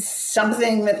and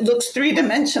something that looks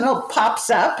three-dimensional pops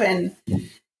up, and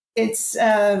it's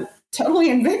totally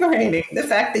invigorating, the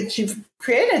fact that you've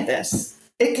created this.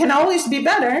 It can always be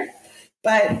better,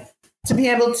 but to be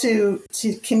able to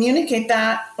communicate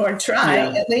that, or try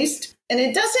at least. And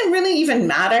it doesn't really even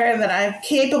matter that I'm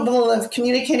capable of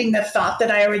communicating the thought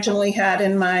that I originally had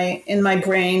in my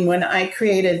brain when I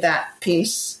created that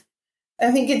piece.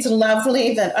 I think it's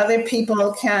lovely that other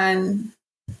people can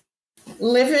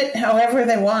live it however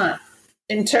they want,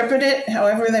 interpret it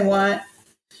however they want,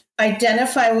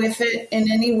 identify with it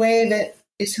in any way that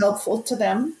is helpful to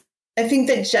them. I think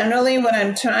that generally what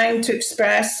I'm trying to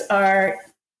express are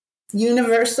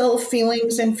universal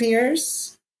feelings and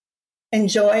fears and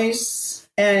joys.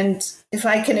 And if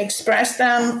I can express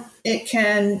them, it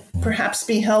can perhaps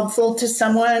be helpful to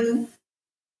someone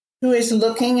who is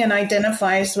looking and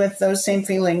identifies with those same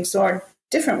feelings or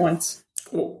different ones.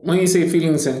 When you say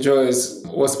feelings and joys,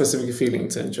 what specific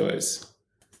feelings and joys?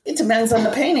 It depends on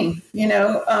the painting,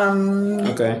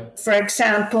 Okay. For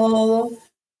example,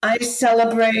 I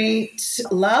celebrate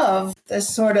love.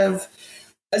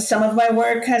 Some of my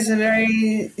work has a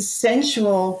very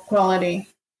sensual quality.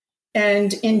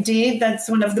 And indeed, that's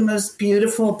one of the most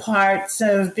beautiful parts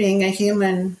of being a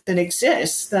human that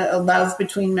exists, the love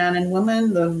between man and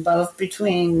woman, the love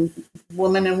between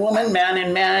woman and woman, man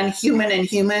and man,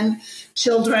 human,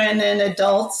 children and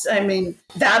adults. I mean,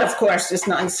 that, of course, is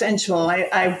non-sensual.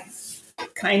 I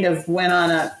kind of went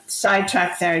on a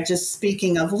sidetrack there, just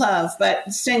speaking of love,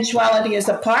 but sensuality is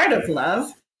a part of love.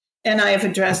 And I have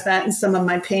addressed that in some of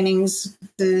my paintings.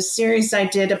 The series I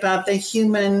did about the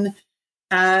human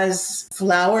as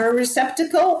flower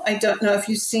receptacle. I don't know if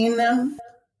you've seen them.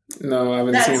 No, I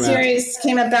haven't seen that. That series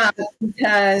came about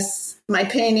because my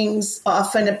paintings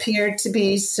often appear to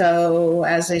be so,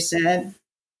 as I said,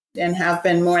 and have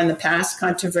been more in the past,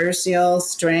 controversial,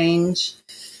 strange.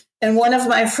 And one of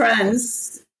my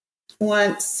friends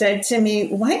once said to me,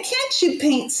 why can't you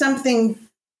paint something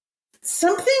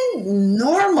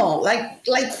normal, like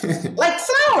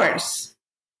flowers?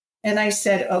 And I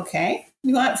said, okay,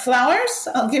 you want flowers?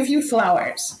 I'll give you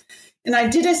flowers. And I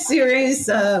did a series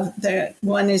of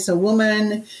one is a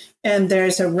woman and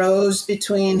there's a rose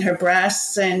between her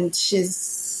breasts and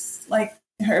she's like,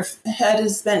 her head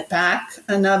is bent back.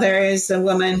 Another is a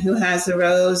woman who has a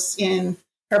rose in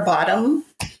her bottom.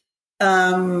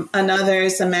 Another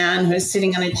is a man who's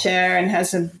sitting on a chair and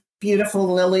has a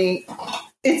beautiful lily.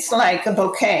 It's like a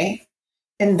bouquet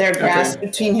in their grass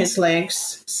between his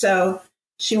legs. So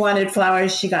she wanted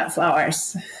flowers, she got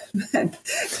flowers.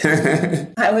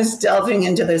 I was delving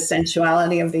into the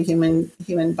sensuality of the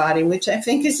human body, which I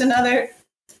think is another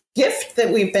gift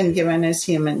that we've been given as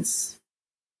humans.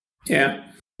 Yeah.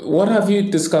 What have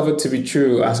you discovered to be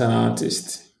true as an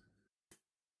artist?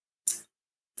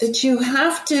 That you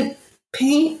have to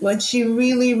paint what you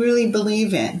really, really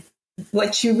believe in,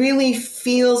 what you really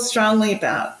feel strongly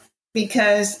about.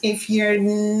 Because if you're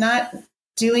not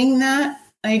doing that,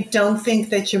 I don't think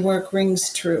that your work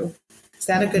rings true. Is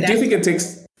that a good answer? Do you think it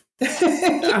takes...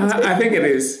 I think it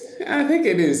is. I think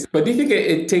it is. But do you think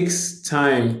it takes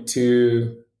time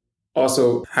to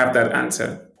also have that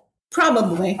answer?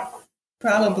 Probably.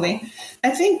 I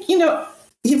think,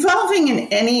 evolving in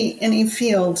any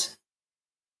field,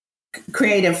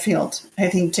 creative field, I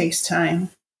think takes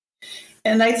time.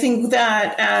 And I think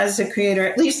that as a creator,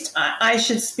 at least I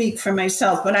should speak for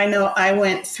myself, but I know I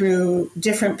went through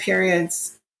different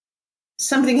periods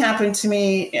something happened to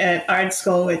me at art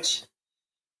school, which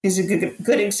is a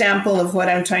good example of what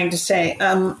I'm trying to say.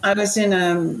 I was in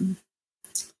a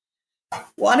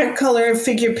watercolor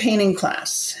figure painting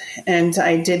class, and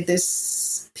I did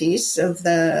this piece of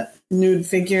the nude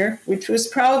figure, which was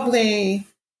probably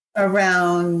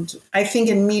around, I think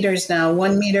in meters now,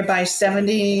 1 meter by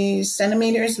 70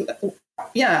 centimeters.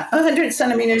 Yeah, 100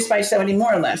 centimeters by 70,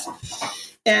 more or less.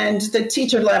 And the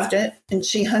teacher loved it, and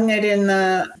she hung it in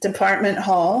the department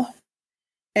hall.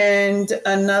 And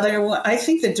another one, I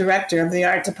think the director of the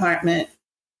art department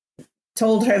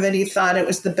told her that he thought it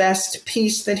was the best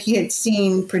piece that he had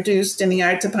seen produced in the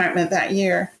art department that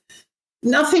year.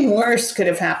 Nothing worse could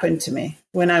have happened to me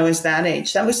when I was that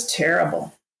age. That was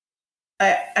terrible.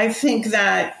 I think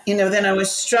that, then I was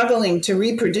struggling to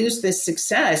reproduce this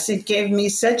success. It gave me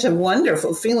such a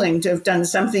wonderful feeling to have done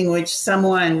something which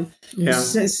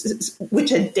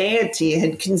which a deity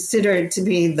had considered to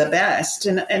be the best.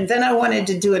 And then I wanted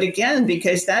to do it again,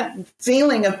 because that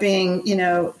feeling of being,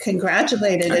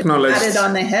 congratulated and patted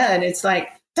on the head, it's like,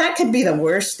 that could be the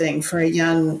worst thing for a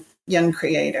young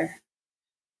creator.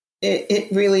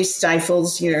 It really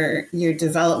stifles your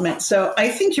development. So I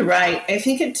think you're right. I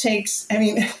think it takes,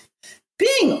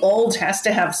 being old has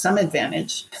to have some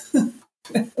advantage. You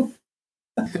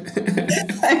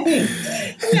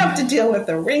have to deal with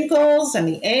the wrinkles and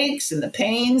the aches and the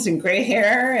pains and gray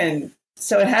hair. And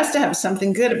so it has to have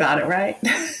something good about it, right?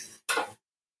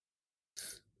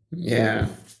 Yeah.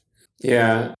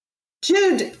 Yeah.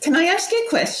 Jude, can I ask you a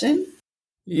question?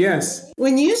 Yes.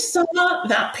 When you saw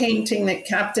that painting that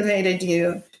captivated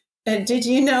you, did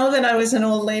you know that I was an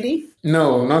old lady?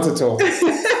 No, not at all.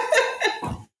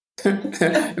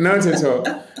 Not at all.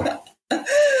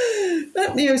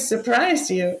 That news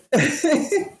surprised you.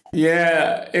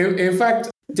 Yeah. In fact,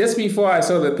 just before I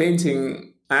saw the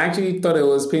painting, I actually thought it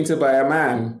was painted by a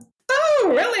man.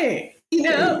 Oh, really?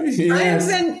 Yes.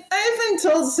 I've been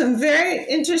told some very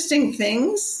interesting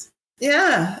things.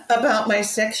 Yeah, about my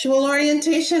sexual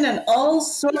orientation and all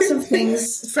sorts of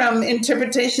things from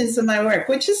interpretations of my work,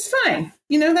 which is fine.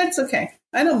 That's okay.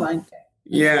 I don't mind.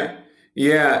 Yeah.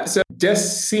 Yeah. So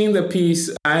just seeing the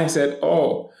piece, I said,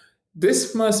 oh,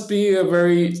 this must be a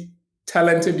very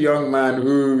talented young man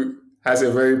who has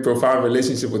a very profound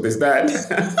relationship with his dad.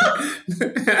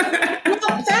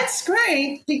 Well, that's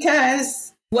great, because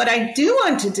what I do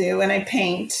want to do when I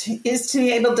paint is to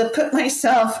be able to put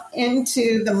myself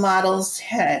into the model's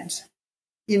head,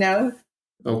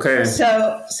 Okay.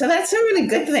 So that's a really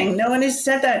good thing. No one has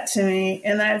said that to me,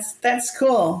 and that's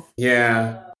cool.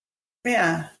 Yeah.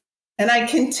 Yeah. And I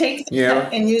can take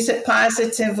that and use it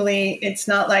positively. It's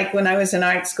not like when I was in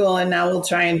art school and now we'll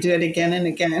try and do it again and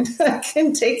again. I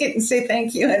can take it and say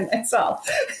thank you, and that's all.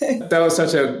 That was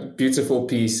such a beautiful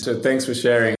piece. So thanks for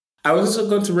sharing. I was also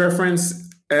going to reference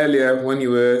earlier when you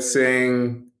were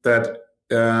saying that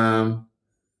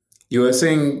you were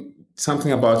saying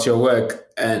something about your work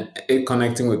and it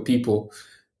connecting with people.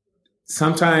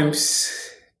 Sometimes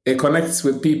it connects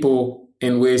with people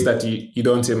in ways that you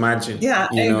don't imagine. Yeah,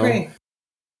 I agree.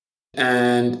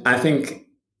 And I think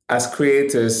as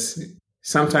creators,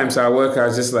 sometimes our work are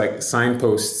just like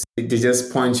signposts. They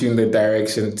just point you in the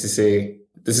direction to say,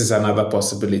 this is another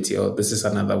possibility or this is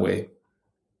another way.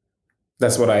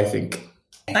 That's what I think.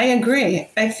 I agree.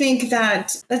 I think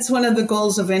that's one of the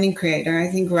goals of any creator. I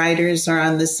think writers are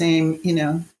on the same,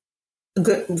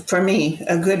 for me,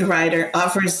 a good writer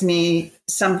offers me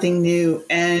something new.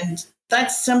 And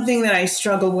that's something that I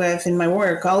struggle with in my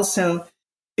work. Also,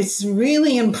 it's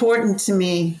really important to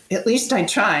me, at least I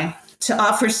try, to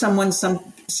offer someone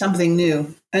something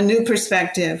new, a new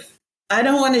perspective. I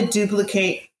don't want to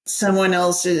duplicate someone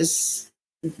else's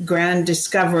grand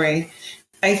discovery.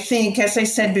 I think, as I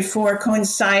said before,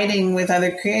 coinciding with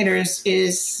other creators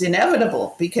is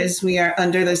inevitable because we are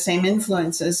under the same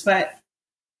influences. But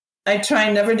I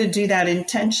try never to do that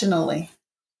intentionally.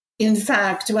 In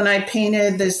fact, when I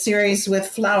painted the series with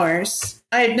flowers,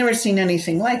 I had never seen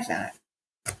anything like that.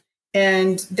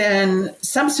 And then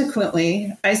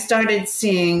subsequently, I started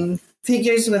seeing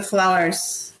figures with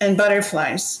flowers and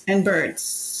butterflies and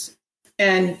birds.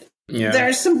 And there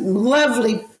are some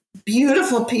lovely,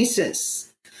 beautiful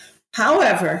pieces.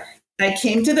 However, I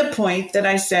came to the point that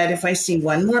I said, if I see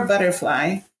one more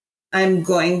butterfly, I'm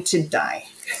going to die.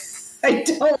 I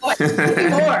don't want to see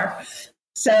more.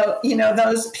 So,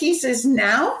 those pieces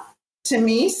now, to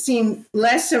me, seem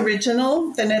less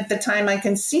original than at the time I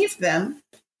conceived them.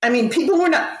 I mean, people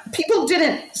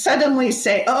didn't suddenly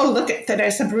say, oh, look at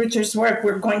Teresa Brutcher's work,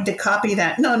 we're going to copy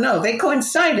that. No, they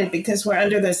coincided because we're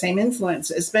under the same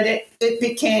influences. But it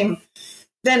became,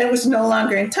 then it was no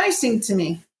longer enticing to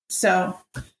me. So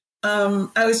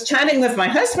I was chatting with my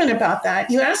husband about that.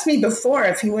 You asked me before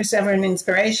if he was ever an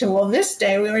inspiration. Well, this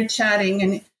day we were chatting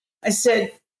and I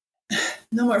said,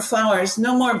 no more flowers,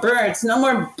 no more birds, no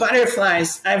more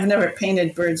butterflies. I've never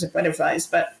painted birds or butterflies,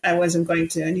 but I wasn't going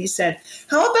to. And he said,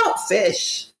 how about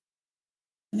fish?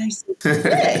 And I said,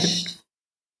 fish?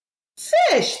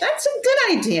 Fish, that's a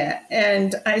good idea.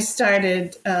 And I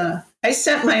started, I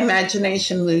set my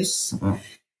imagination loose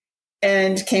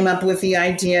and came up with the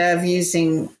idea of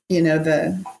using,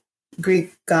 the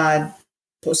Greek god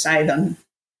Poseidon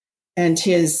and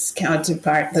his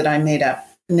counterpart that I made up,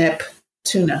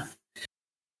 Neptuna.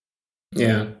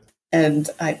 Yeah. And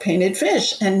I painted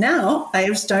fish. And now I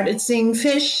have started seeing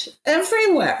fish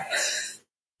everywhere.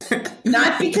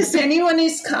 Not because anyone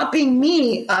is copying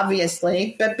me,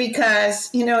 obviously, but because,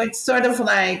 it's sort of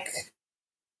like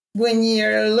when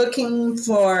you're looking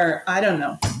for, I don't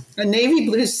know, a navy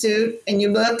blue suit and you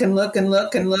look and look and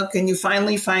look and look and you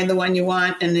finally find the one you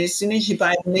want. And as soon as you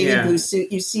buy the navy blue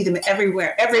suit, you see them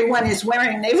everywhere. Everyone is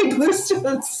wearing navy blue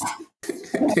suits.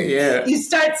 Yeah. You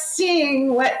start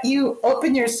seeing what you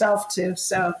open yourself to.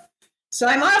 So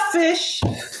I'm off fish.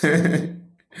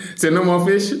 So no more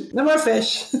fish? No more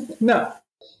fish. No.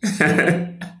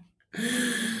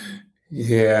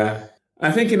 Yeah.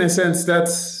 I think in a sense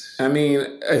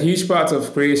a huge part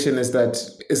of creation is that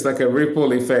it's like a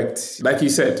ripple effect. Like you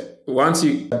said, once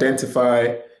you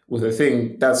identify with a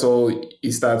thing, that's all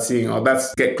you start seeing, or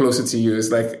that's get closer to you. It's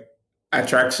like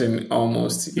attraction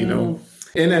almost, In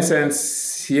a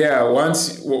sense, yeah,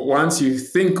 once you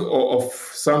think of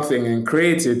something and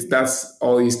create it, that's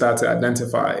all you start to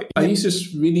identify. I used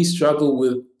to really struggle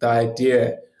with the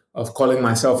idea of calling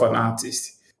myself an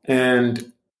artist.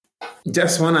 And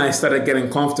just when I started getting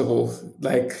comfortable,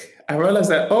 I realized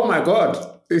that, oh my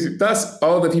God, that's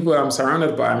all the people I'm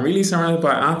surrounded by. I'm really surrounded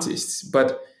by artists.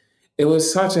 But it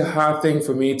was such a hard thing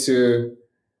for me to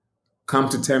come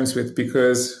to terms with,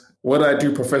 because what I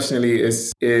do professionally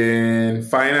is in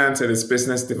finance and it's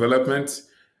business development.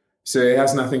 So it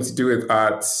has nothing to do with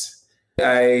arts.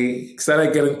 I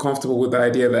started getting comfortable with the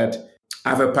idea that I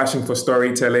have a passion for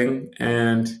storytelling,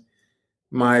 and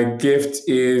my gift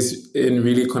is in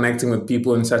really connecting with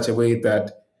people in such a way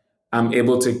that I'm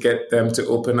able to get them to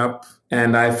open up.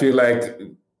 And I feel like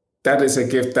that is a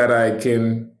gift that I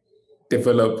can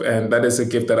develop, and that is a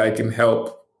gift that I can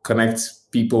help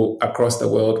connect people across the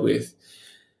world with.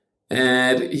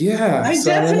 And yeah, I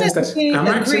so definitely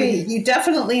I agree. You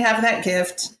definitely have that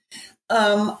gift.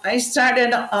 I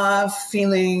started off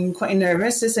feeling quite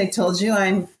nervous, as I told you.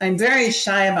 I'm very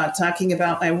shy about talking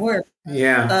about my work.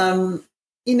 Yeah.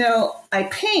 I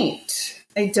paint.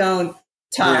 I don't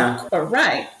talk or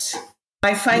write.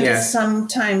 I find it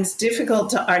sometimes difficult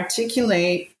to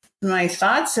articulate my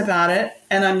thoughts about it,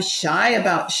 and I'm shy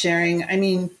about sharing. I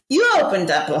mean, you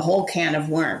opened up a whole can of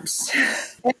worms.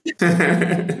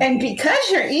 And because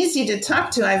you're easy to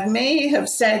talk to, I may have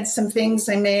said some things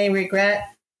I may regret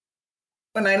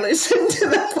when I listen to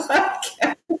the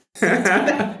podcast.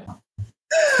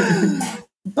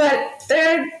 But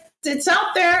it's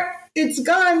out there. It's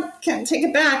gone. Can't take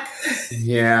it back.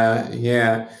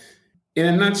 Yeah. In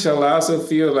a nutshell, I also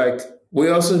feel like we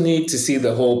also need to see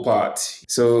the whole part.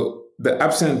 So the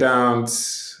ups and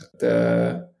downs,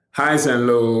 the highs and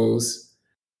lows.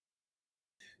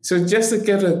 So just to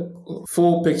get a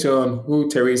full picture on who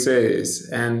Teresa is,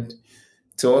 and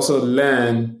to also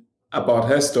learn about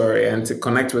her story and to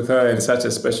connect with her in such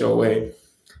a special way,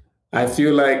 I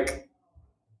feel like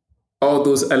all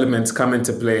those elements come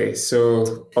into play.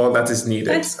 So all that is needed.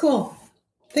 That's cool.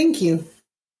 Thank you.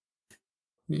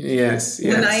 Yes.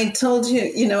 When I told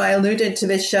you, I alluded to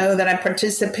the show that I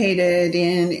participated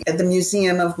in at the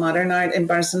Museum of Modern Art in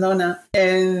Barcelona.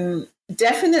 And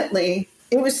definitely,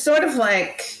 it was sort of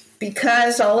like,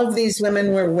 because all of these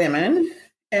women were women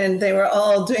and they were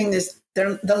all doing this,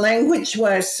 the language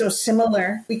was so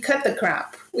similar. We cut the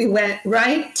crap. We went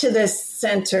right to the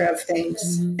center of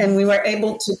things, and we were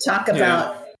able to talk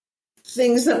about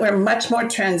things that were much more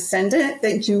transcendent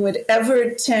than you would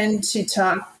ever tend to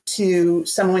talk to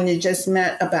someone you just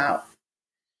met about.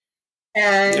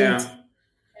 And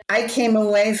I came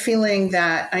away feeling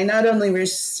that I not only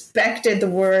respected the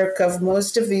work of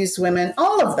most of these women,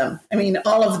 all of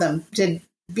them did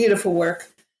beautiful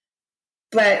work,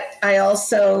 but I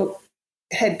also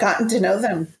had gotten to know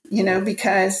them,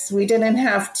 because we didn't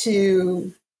have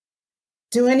to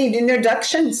do any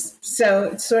introductions. So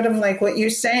it's sort of like what you're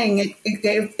saying.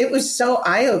 It was so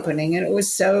eye-opening, and it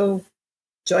was so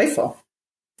joyful.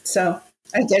 So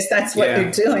I guess that's what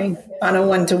you're doing on a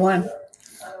one-to-one.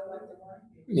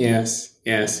 Yes.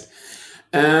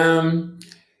 And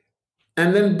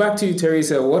then back to you,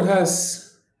 Teresa. What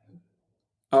has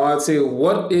I would say,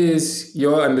 what is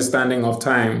your understanding of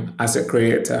time as a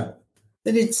creator?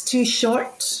 That it's too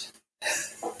short,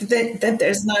 that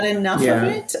there's not enough of Yeah,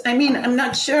 it. I mean, I'm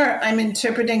not sure I'm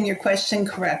interpreting your question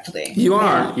correctly. you Yeah.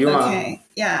 are. You are. Okay.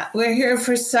 Yeah. We're here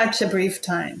for such a brief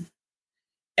time.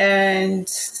 And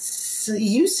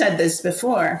you said this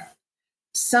before.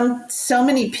 So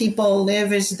many people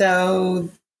live as though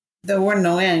there were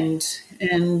no end,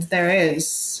 and there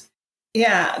is.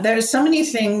 Yeah, there's so many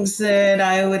things that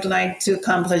I would like to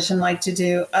accomplish and like to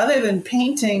do other than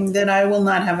painting that I will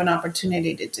not have an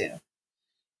opportunity to do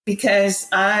because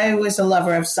I was a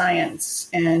lover of science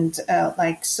and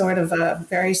like sort of a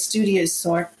very studious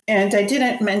sort. And I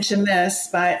didn't mention this,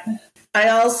 but I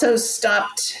also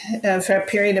stopped for a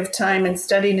period of time and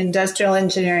studied industrial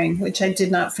engineering, which I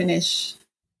did not finish.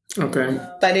 Okay.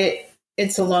 But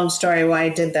it's a long story why I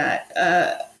did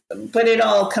that. But it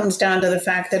all comes down to the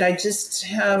fact that I just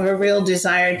have a real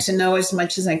desire to know as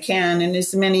much as I can in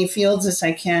as many fields as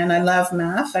I can. I love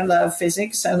math, I love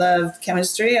physics, I love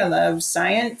chemistry, I love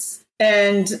science.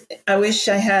 And I wish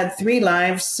I had 3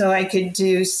 lives so I could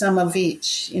do some of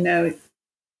each. You know,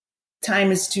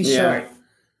 time is too short.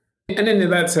 And then in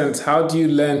that sense, how do you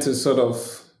learn to sort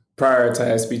of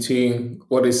prioritize between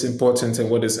what is important and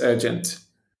what is urgent?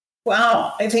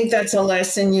 Wow, I think that's a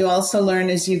lesson you also learn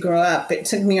as you grow up. It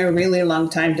took me a really long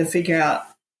time to figure out,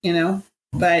 you know,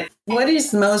 but what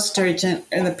is most urgent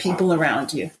are the people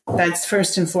around you. That's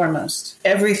first and foremost.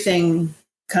 Everything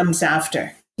comes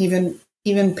after, even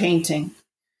painting.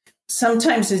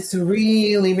 Sometimes it's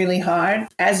really, really hard,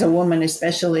 as a woman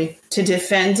especially, to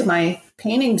defend my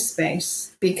painting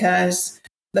space because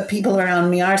the people around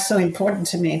me are so important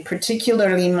to me,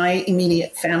 particularly my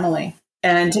immediate family.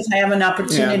 And if I have an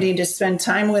opportunity to spend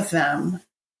time with them,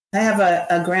 I have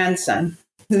a grandson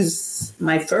who's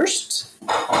my first,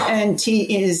 and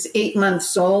he is 8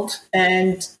 months old.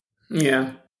 And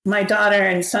my daughter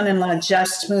and son-in-law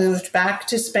just moved back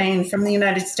to Spain from the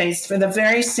United States for the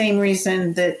very same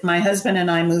reason that my husband and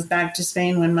I moved back to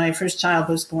Spain when my first child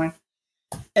was born.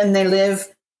 And they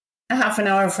live a half an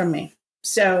hour from me.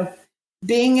 So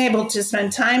being able to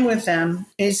spend time with them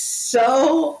is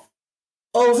so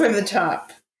over the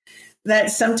top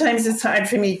that sometimes it's hard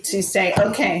for me to say,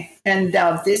 okay, and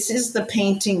now this is the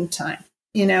painting time,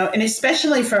 you know, and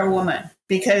especially for a woman,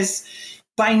 because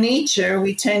by nature,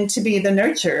 we tend to be the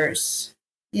nurturers,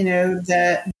 you know,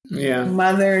 the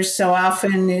mother so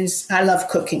often is, I love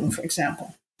cooking, for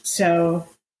example. So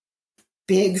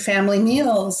big family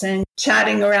meals and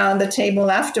chatting around the table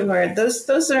afterward,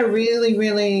 those are really,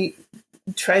 really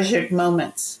treasured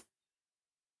moments.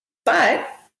 But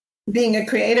being a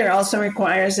creator also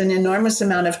requires an enormous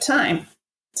amount of time.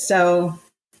 So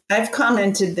I've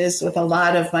commented this with a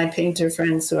lot of my painter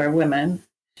friends who are women,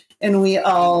 and we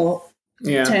all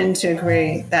tend to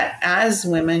agree that as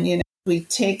women, you know, we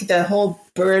take the whole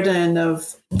burden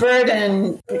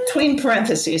between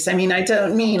parentheses. I mean, I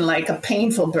don't mean like a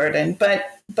painful burden, but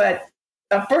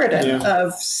a burden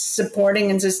of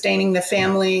supporting and sustaining the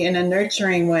family in a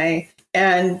nurturing way.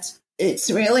 And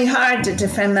it's really hard to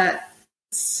defend that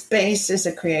space as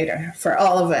a creator for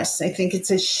all of us. I think it's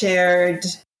a shared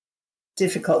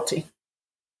difficulty.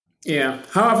 Yeah.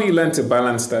 How have you learned to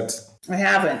balance that? I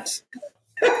haven't.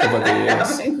 Over the years?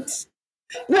 I haven't.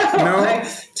 No, I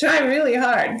try really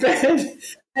hard, but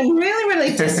I'm really,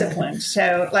 really disciplined.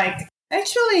 So, like, I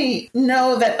actually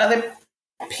know that other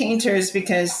painters,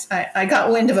 because I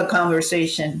got wind of a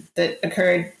conversation that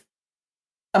occurred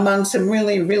among some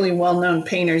really, really well-known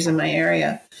painters in my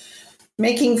area,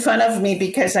 making fun of me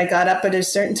because I got up at a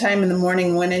certain time in the morning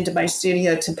and went into my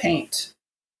studio to paint.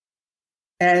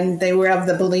 And they were of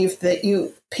the belief that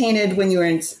you painted when you were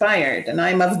inspired. And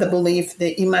I'm of the belief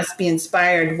that you must be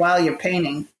inspired while you're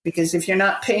painting. Because if you're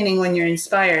not painting when you're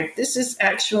inspired, this is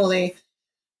actually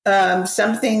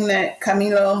something that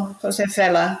Camilo José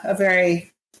Cela, a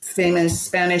very famous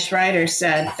Spanish writer,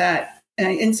 said, that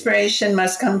inspiration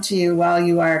must come to you while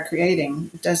you are creating.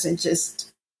 It doesn't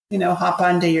just, you know, hop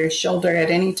onto your shoulder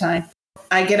at any time.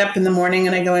 I get up in the morning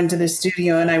and I go into the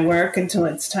studio and I work until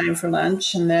it's time for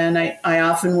lunch. And then I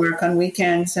often work on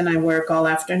weekends and I work all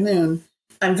afternoon.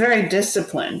 I'm very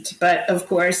disciplined. But of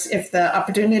course, if the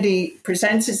opportunity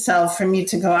presents itself for me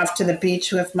to go off to the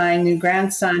beach with my new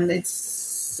grandson,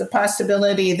 it's a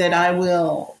possibility that I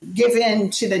will give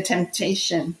in to the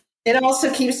temptation. It also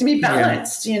keeps me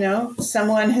balanced, you know.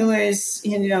 Someone who is,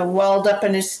 you know, walled up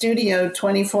in a studio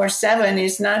 24/7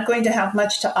 is not going to have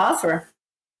much to offer,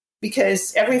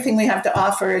 because everything we have to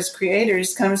offer as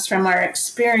creators comes from our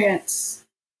experience.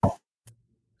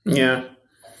 Yeah.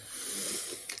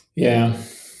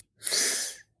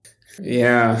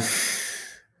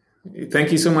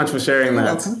 Thank you so much for sharing You're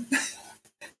that. welcome.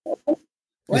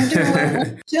 Wonder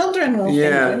what children will think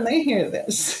Yeah. when they hear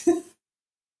this.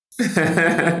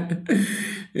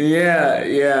 Yeah,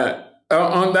 yeah.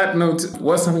 On that note,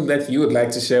 what's something that you would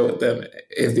like to share with them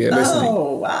if they're listening?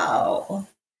 Oh, wow.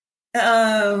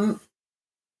 Um,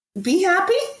 be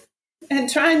happy and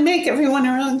try and make everyone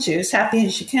around you as happy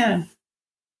as you can.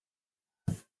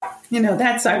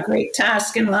 That's our great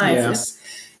task in life, Yeah, is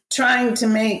trying to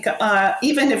make,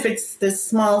 even if it's the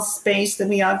small space that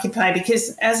we occupy,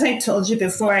 because as I told you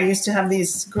before, I used to have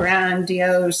these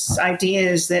grandiose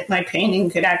ideas that my painting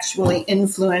could actually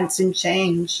influence and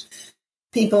change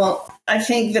people. I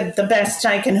think that the best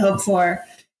I can hope for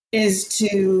is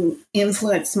to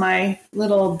influence my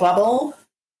little bubble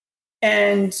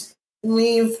and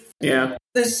leave yeah,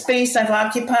 the space I've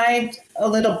occupied a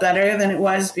little better than it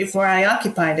was before I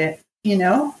occupied it.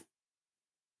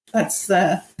 That's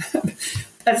the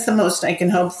that's the most I can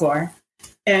hope for.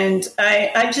 And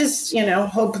I just,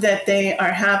 hope that they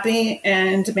are happy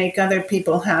and make other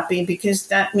people happy, because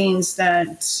that means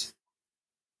that,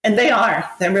 and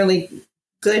they're really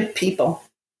good people,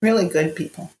 really good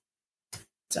people.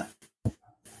 So,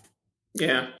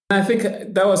 yeah. I think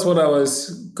that was what I was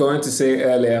going to say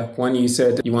earlier when you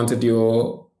said you wanted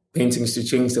your paintings to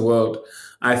change the world.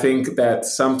 I think that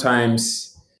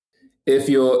sometimes if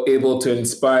you're able to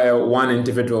inspire one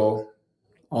individual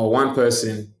or one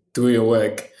person through your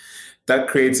work, that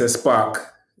creates a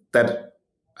spark that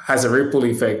has a ripple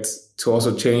effect to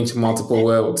also change multiple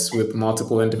worlds with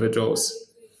multiple individuals.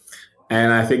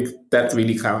 And I think that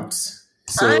really counts.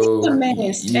 I'm So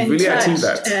amazed you've and really achieved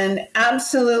touched that. and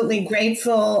absolutely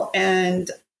grateful. And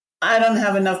I don't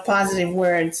have enough positive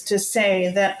words to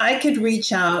say that I could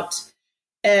reach out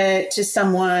to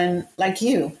someone like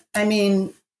you. I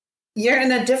mean, you're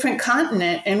in a different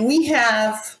continent and we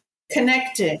have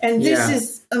connected. And this Yeah.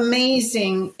 is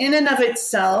amazing in and of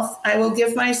itself. I will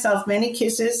give myself many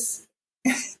kisses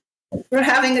for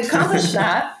having accomplished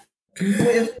that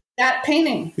with that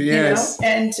painting. Yes.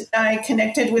 And I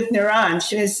connected with Niran.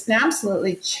 She was an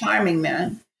absolutely charming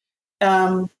man.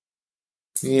 Um,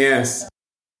 Yes.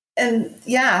 and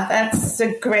yeah, that's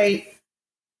a great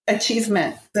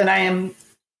achievement that I am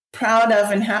proud of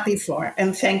and happy for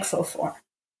and thankful for.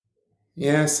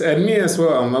 Yes. And me as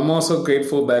well. I'm also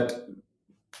grateful that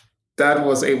that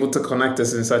was able to connect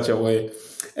us in such a way.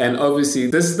 And obviously,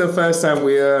 this is the first time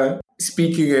we are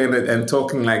speaking and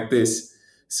talking like this.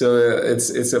 So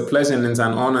it's a pleasure and it's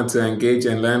an honor to engage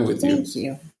and learn with you. Thank you.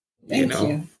 You Thank know,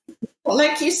 you. Well,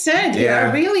 like you said, you are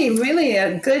yeah. really, really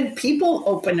a good people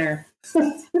opener.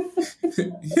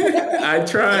 I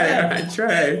try. I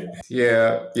try.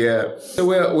 Yeah, yeah. So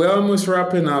we're almost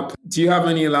wrapping up. Do you have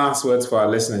any last words for our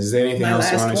listeners? Is there anything My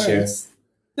else you last want to share? words.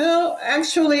 No,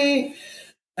 actually,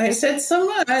 I said so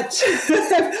much. My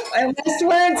last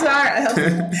words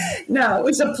are no, it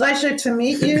was a pleasure to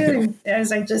meet you. And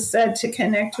as I just said, to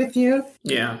connect with you.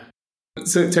 Yeah.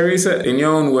 So, Teresa, in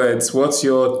your own words, what's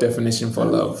your definition for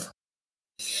love?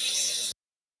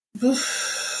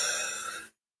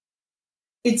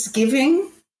 It's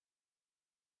giving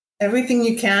everything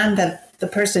you can that the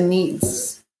person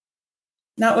needs.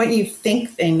 Not what you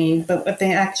think they need, but what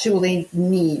they actually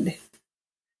need.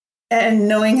 And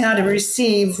knowing how to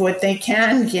receive what they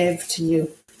can give to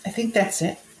you. I think that's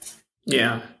it.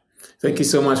 Yeah. Thank you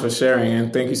so much for sharing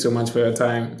and thank you so much for your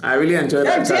time. I really enjoyed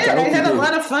I that chat. did. I hope you had a did.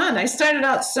 lot of fun. I started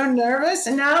out so nervous,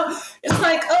 and now it's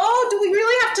like, oh, do we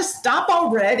really have to stop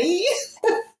already?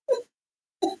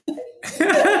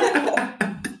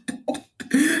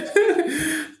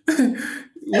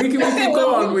 We can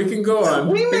go on. We can go on.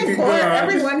 We may can bore go on.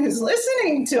 everyone who's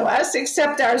listening to us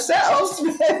except ourselves.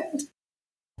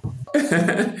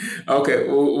 Okay,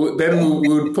 then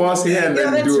we'll pause here and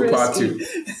then do a part risky.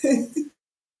 2.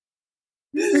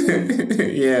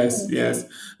 Yes, yes.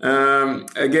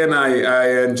 Again,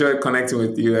 I enjoyed connecting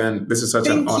with you, and this is such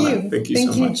an honor. Thank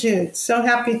you so much. Jude. So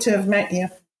happy to have met you.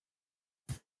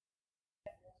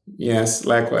 Yes,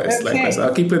 likewise, Okay. likewise.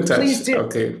 I'll keep in touch. Please do.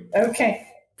 Okay. Okay.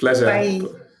 Pleasure. Bye.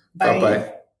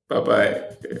 Bye-bye. Bye-bye.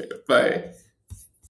 Bye.